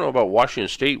Phoenix. I don't know about Washington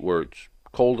State where it's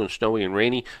cold and snowy and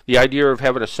rainy. The idea of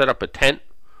having to set up a tent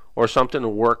or something to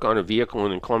work on a vehicle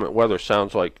in inclement weather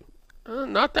sounds like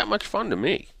not that much fun to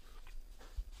me.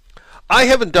 I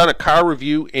haven't done a car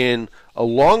review in a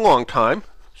long, long time,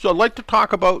 so I'd like to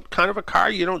talk about kind of a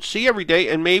car you don't see every day,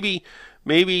 and maybe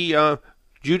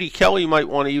Judy Kelly might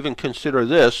want to even consider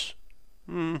this.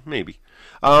 Maybe.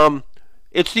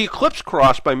 It's the Eclipse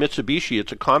Cross by Mitsubishi.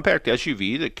 It's a compact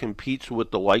SUV that competes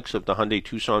with the likes of the Hyundai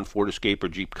Tucson, Ford Escape, or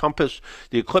Jeep Compass.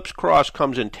 The Eclipse Cross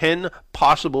comes in 10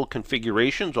 possible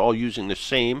configurations, all using the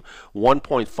same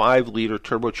 1.5-liter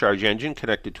turbocharged engine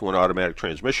connected to an automatic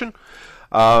transmission.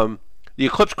 The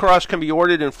Eclipse Cross can be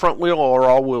ordered in front-wheel or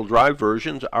all-wheel drive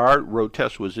versions. Our road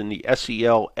test was in the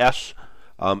SEL-S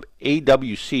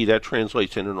AWC. That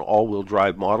translates in an all-wheel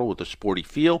drive model with a sporty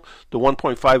feel. The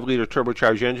 1.5-liter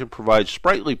turbocharged engine provides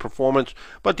sprightly performance,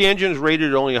 but the engine is rated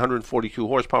at only 142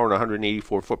 horsepower and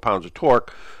 184 foot-pounds of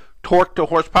torque. Torque to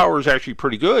horsepower is actually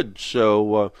pretty good,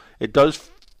 so it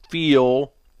does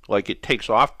feel like it takes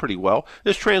off pretty well.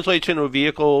 This translates into a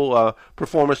vehicle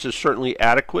performance is certainly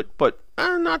adequate, but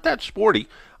not that sporty.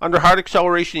 Under hard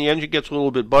acceleration, the engine gets a little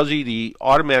bit buzzy. The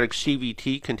automatic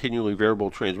CVT, continually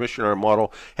variable transmission, our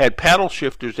model had paddle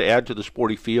shifters to add to the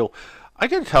sporty feel. I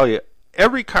got to tell you,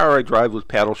 every car I drive with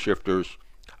paddle shifters,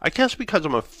 I guess because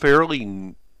I'm a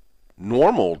fairly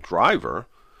normal driver,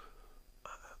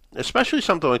 especially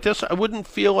something like this, I wouldn't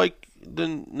feel like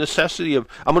the necessity of,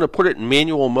 I'm going to put it in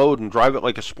manual mode and drive it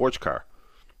like a sports car.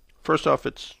 First off,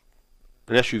 it's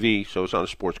an SUV, so it's not a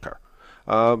sports car.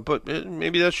 But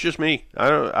maybe that's just me.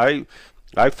 I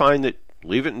find that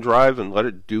leave it and drive and let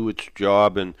it do its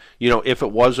job. And if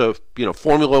it was a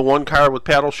Formula One car with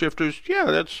paddle shifters, yeah,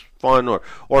 that's fun.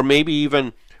 Or maybe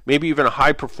even a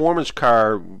high performance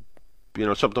car,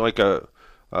 something like a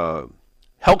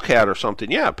Hellcat or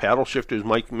something. Yeah, paddle shifters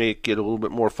might make it a little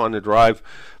bit more fun to drive.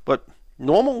 But a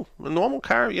normal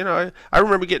car, I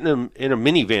remember getting in a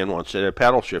minivan once that had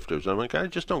paddle shifters. I'm like, I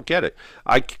just don't get it.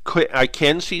 I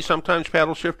can see sometimes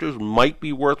paddle shifters might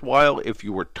be worthwhile if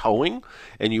you were towing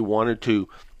and you wanted to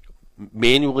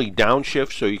manually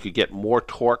downshift so you could get more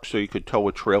torque so you could tow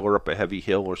a trailer up a heavy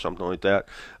hill or something like that.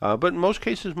 But in most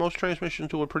cases, most transmissions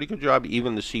do a pretty good job,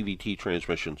 even the CVT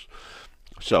transmissions.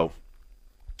 So,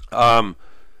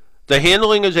 the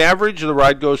handling is average. The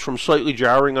ride goes from slightly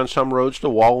jarring on some roads to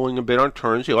wallowing a bit on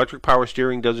turns. The electric power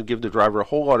steering doesn't give the driver a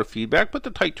whole lot of feedback, but the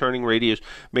tight turning radius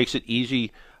makes it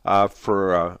easy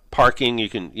For parking, you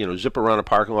can zip around a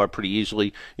parking lot pretty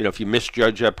easily. If you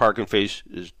misjudge that parking space,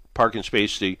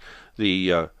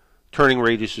 the turning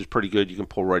radius is pretty good. You can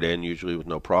pull right in usually with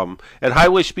no problem. At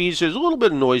highway speeds, there's a little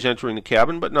bit of noise entering the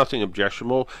cabin, but nothing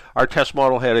objectionable. Our test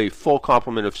model had a full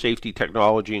complement of safety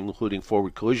technology, including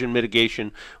forward collision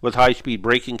mitigation with high-speed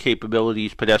braking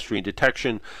capabilities, pedestrian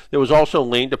detection. There was also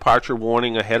lane departure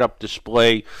warning, a head-up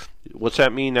display. What's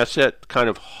that mean? That's that kind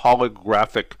of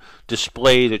holographic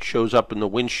display that shows up in the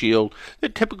windshield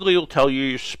that typically will tell you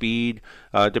your speed,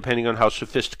 depending on how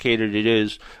sophisticated it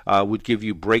is, would give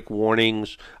you brake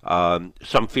warnings.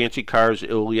 Some fancy cars,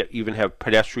 it will even have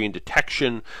pedestrian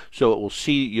detection, so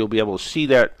you'll be able to see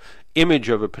that image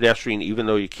of a pedestrian even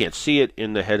though you can't see it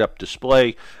in the head-up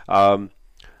display.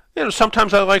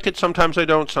 Sometimes I like it, sometimes I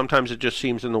don't. Sometimes it just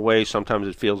seems in the way. Sometimes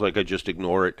it feels like I just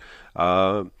ignore it.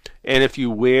 And if you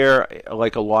wear,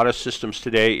 like a lot of systems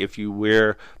today, if you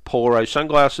wear polarized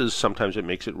sunglasses, sometimes it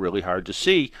makes it really hard to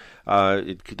see.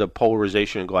 The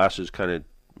polarization in glasses kind of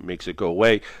makes it go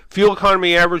away. Fuel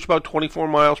economy averaged about 24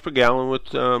 miles per gallon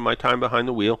with my time behind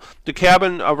the wheel. The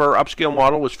cabin of our upscale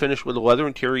model was finished with a leather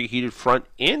interior, heated front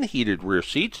and heated rear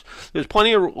seats. There's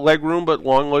plenty of leg room, but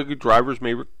long-legged drivers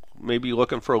may be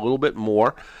looking for a little bit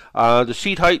more. The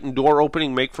seat height and door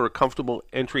opening make for a comfortable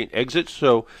entry and exit.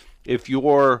 So if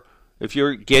you're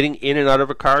getting in and out of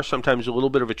a car, sometimes a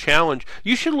little bit of a challenge,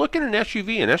 you should look at an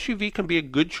SUV. An SUV can be a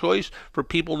good choice for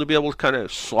people to be able to kind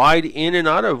of slide in and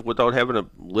out of without having to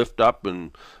lift up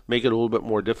and make it a little bit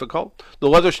more difficult. The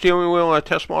leather steering wheel on our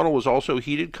test model was also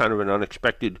heated, kind of an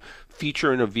unexpected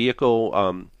feature in a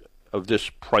vehicle of this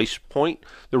price point.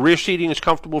 The rear seating is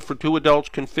comfortable for 2 adults,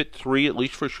 can fit 3, at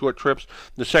least for short trips.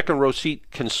 The second row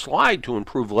seat can slide to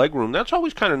improve legroom. That's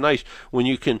always kind of nice when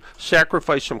you can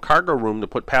sacrifice some cargo room to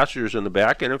put passengers in the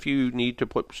back, and if you need to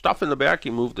put stuff in the back,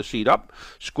 you move the seat up,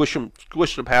 squish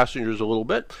the passengers a little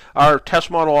bit. Our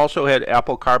test model also had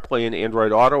Apple CarPlay and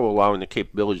Android Auto, allowing the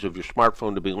capabilities of your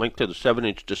smartphone to be linked to the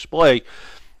 7-inch display.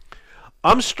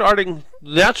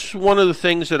 That's one of the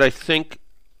things that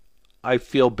I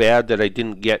feel bad that I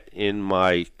didn't get in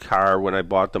my car when I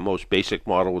bought the most basic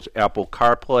model, was Apple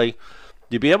CarPlay.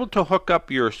 To be able to hook up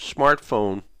your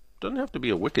smartphone, doesn't have to be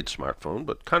a wicked smartphone,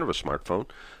 but kind of a smartphone,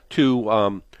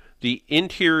 to the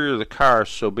interior of the car,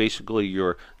 so basically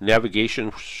your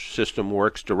navigation system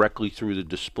works directly through the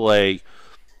display.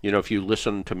 If you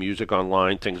listen to music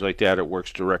online, things like that, it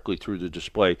works directly through the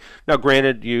display. Now,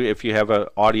 granted, if you have an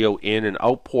audio in and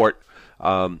out port,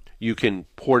 you can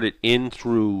port it in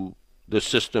through the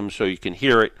system so you can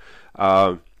hear it,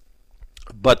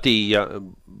 but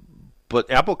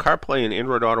Apple CarPlay and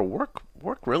Android Auto work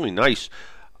really nice.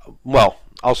 Well,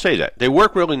 I'll say that they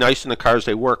work really nice in the cars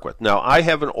they work with. Now, I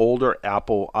have an older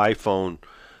Apple iPhone.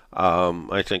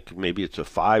 I think maybe it's a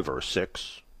 5 or a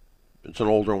 6. It's an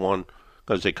older one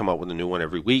because they come out with a new one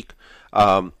every week.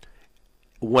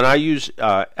 When I use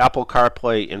Apple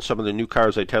CarPlay in some of the new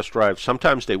cars I test drive,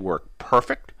 sometimes they work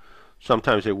perfect.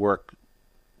 Sometimes they work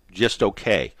just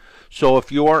okay. So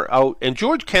if you're out, and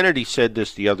George Kennedy said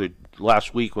this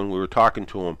last week when we were talking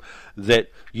to him, that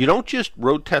you don't just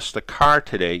road test the car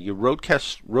today, you road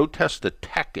test the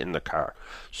tech in the car.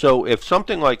 So if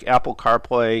something like Apple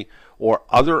CarPlay or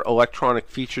other electronic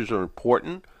features are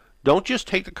important, don't just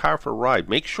take the car for a ride.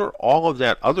 Make sure all of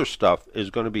that other stuff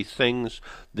is going to be things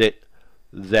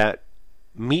that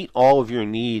meet all of your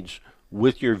needs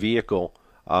with your vehicle.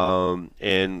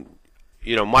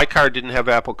 My car didn't have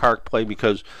Apple CarPlay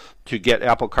because to get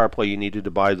Apple CarPlay you needed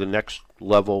to buy the next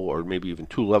level or maybe even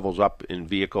 2 levels up in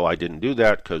vehicle. I didn't do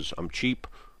that because I'm cheap.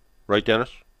 Right,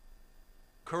 Dennis?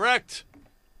 Correct.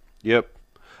 Yep.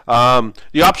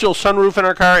 The optional sunroof in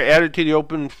our car added to the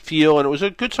open feel, and it was a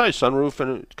good-sized sunroof,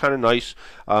 and it's kind of nice.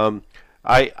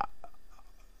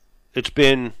 It's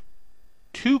been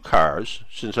 2 cars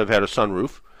since I've had a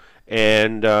sunroof,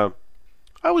 and I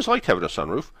always liked having a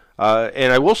sunroof.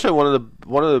 And I will say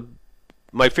one of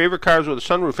my favorite cars with a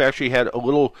sunroof actually had a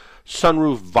little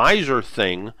sunroof visor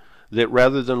thing that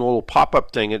rather than a little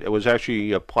pop-up thing, it was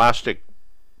actually a plastic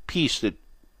piece that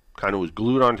kind of was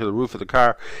glued onto the roof of the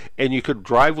car, and you could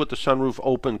drive with the sunroof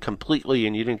open completely,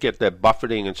 and you didn't get that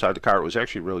buffeting inside the car. It was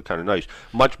actually really kind of nice,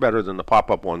 much better than the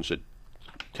pop-up ones that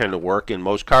tend to work in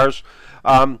most cars.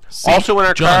 Also in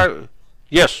our car.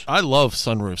 Yes. I love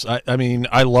sunroofs. I mean,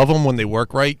 I love them when they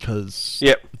work right because,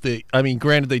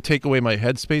 granted, they take away my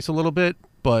headspace a little bit,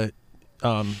 but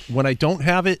when I don't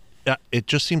have it, it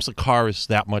just seems the car is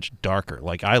that much darker.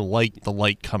 Like, I like the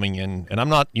light coming in, and I'm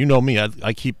not, you know me,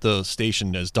 I keep the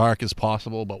station as dark as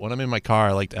possible, but when I'm in my car,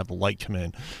 I like to have the light come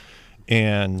in.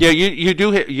 And yeah, you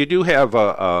do have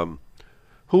a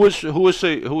Who was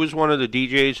one of the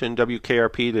DJs in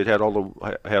WKRP that had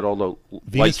all the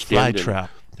Venus lights dimmed? Flytrap.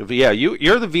 Yeah,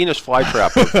 you're the Venus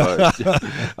flytrap.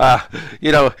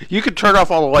 You could turn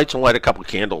off all the lights and light a couple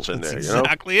candles in there.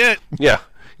 Exactly it. Yeah,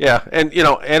 and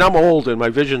and I'm old and my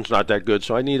vision's not that good,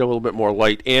 so I need a little bit more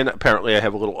light. And apparently, I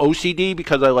have a little OCD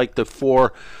because I like the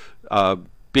four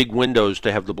big windows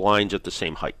to have the blinds at the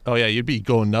same height. Oh yeah, you'd be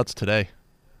going nuts today.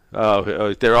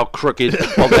 They're all crooked.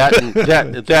 Well,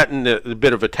 that and a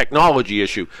bit of a technology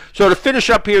issue. So to finish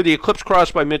up here, the Eclipse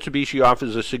Cross by Mitsubishi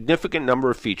offers a significant number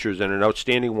of features and an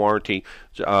outstanding warranty.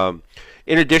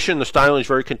 In addition, the styling is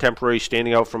very contemporary,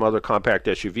 standing out from other compact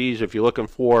SUVs. If you're looking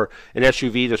for an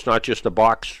SUV that's not just a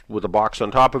box with a box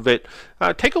on top of it,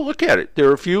 take a look at it. There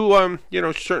are a few,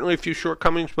 certainly a few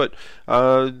shortcomings, but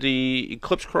the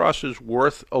Eclipse Cross is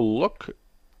worth a look.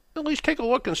 At least take a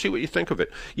look and see what you think of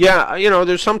it. Yeah,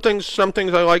 there's some things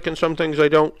I like and some things I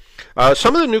don't.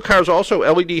 Some of the new cars also,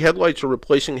 LED headlights are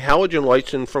replacing halogen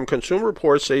lights, and from Consumer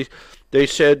Reports, they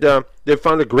said they've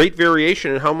found a great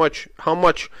variation in how much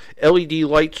LED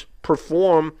lights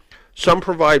perform. Some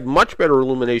provide much better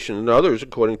illumination than others,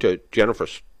 according to Jennifer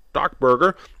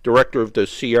Stockberger, director of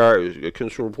the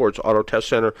Consumer Reports Auto Test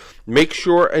Center. Make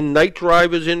sure a night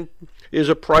drive is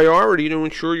a priority to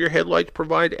ensure your headlights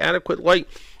provide adequate light.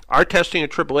 Our testing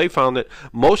at AAA found that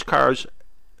most cars,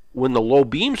 when the low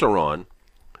beams are on,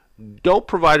 don't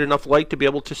provide enough light to be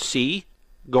able to see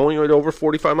going at over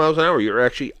 45 miles an hour. You're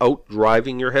actually out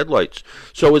driving your headlights.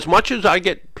 So as much as I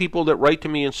get people that write to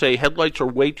me and say headlights are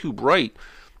way too bright,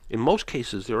 in most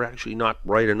cases they're actually not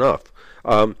bright enough.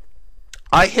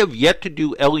 I have yet to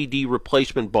do LED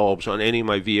replacement bulbs on any of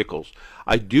my vehicles.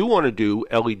 I do want to do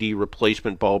LED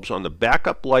replacement bulbs on the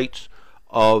backup lights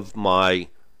of my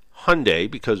Hyundai,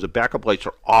 because the backup lights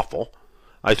are awful.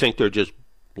 I think they're just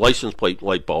license plate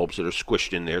light bulbs that are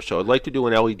squished in there. So I'd like to do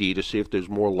an LED to see if there's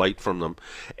more light from them.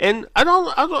 And I'd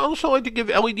also like to give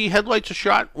LED headlights a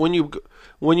shot. When you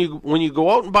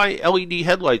go out and buy LED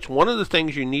headlights, one of the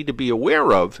things you need to be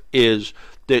aware of is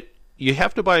that you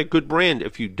have to buy a good brand.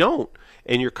 If you don't,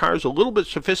 and your car is a little bit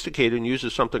sophisticated and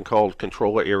uses something called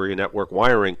controller area network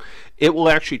wiring, it will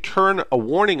actually turn a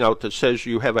warning out that says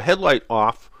you have a headlight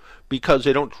off, because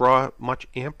they don't draw much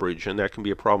amperage, and that can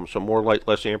be a problem. So more light,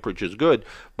 less amperage is good,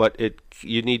 but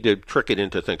you need to trick it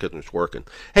into thinking it's working.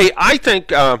 Hey, I think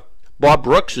Bob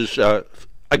Brooks is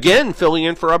again filling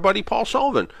in for our buddy Paul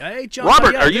Sullivan. Hey, John,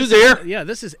 Robert, are you there? Yeah,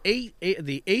 this is the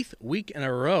 8th week in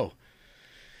a row.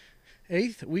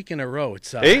 8th week in a row.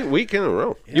 It's 8th week in a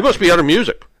row. Yeah. You must be out of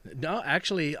music. No,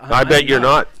 actually, I bet you're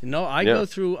not. No, I go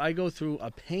through a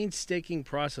painstaking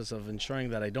process of ensuring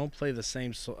that I don't play the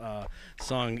same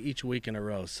song each week in a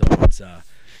row. So it's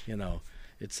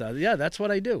that's what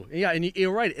I do. Yeah, and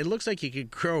you're right. It looks like you could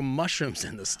grow mushrooms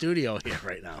in the studio here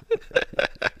right now.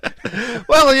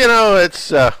 Well, it's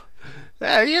that's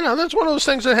one of those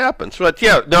things that happens. But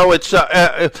yeah, no, it's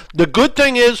the good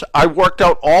thing is I worked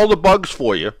out all the bugs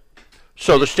for you.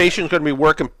 So the station's going to be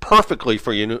working perfectly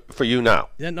for you now.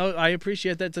 Yeah, no, I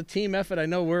appreciate that. It's a team effort. I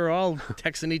know we're all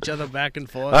texting each other back and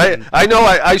forth. I know.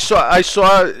 I saw. I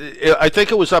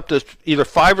think it was up to either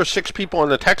 5 or 6 people on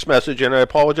the text message, and I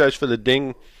apologize for the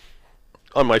ding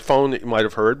on my phone that you might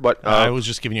have heard. But I was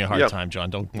just giving you a hard time, John.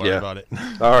 Don't worry about it.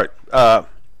 All right.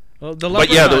 Well, the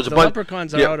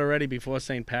leprechauns are out already before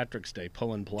St. Patrick's Day,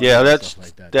 pulling plugs. Yeah, and stuff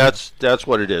like that. That's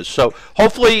what it is. So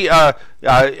hopefully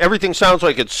everything sounds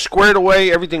like it's squared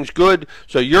away. Everything's good.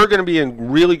 So you're going to be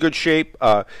in really good shape,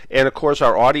 and of course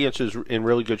our audience is in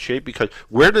really good shape, because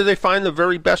where do they find the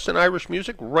very best in Irish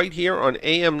music? Right here on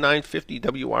AM 950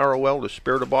 WROL, the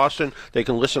Spirit of Boston. They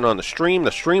can listen on the stream.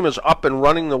 The stream is up and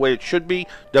running the way it should be.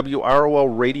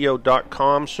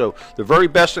 WROLradio.com. So the very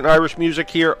best in Irish music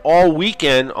here all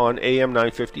weekend on AM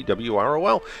 950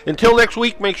 WROL. Until next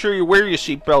week, make sure you wear your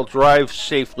seatbelt, drive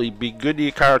safely, be good to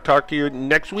your car. Talk to you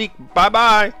next week.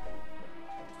 Bye-bye.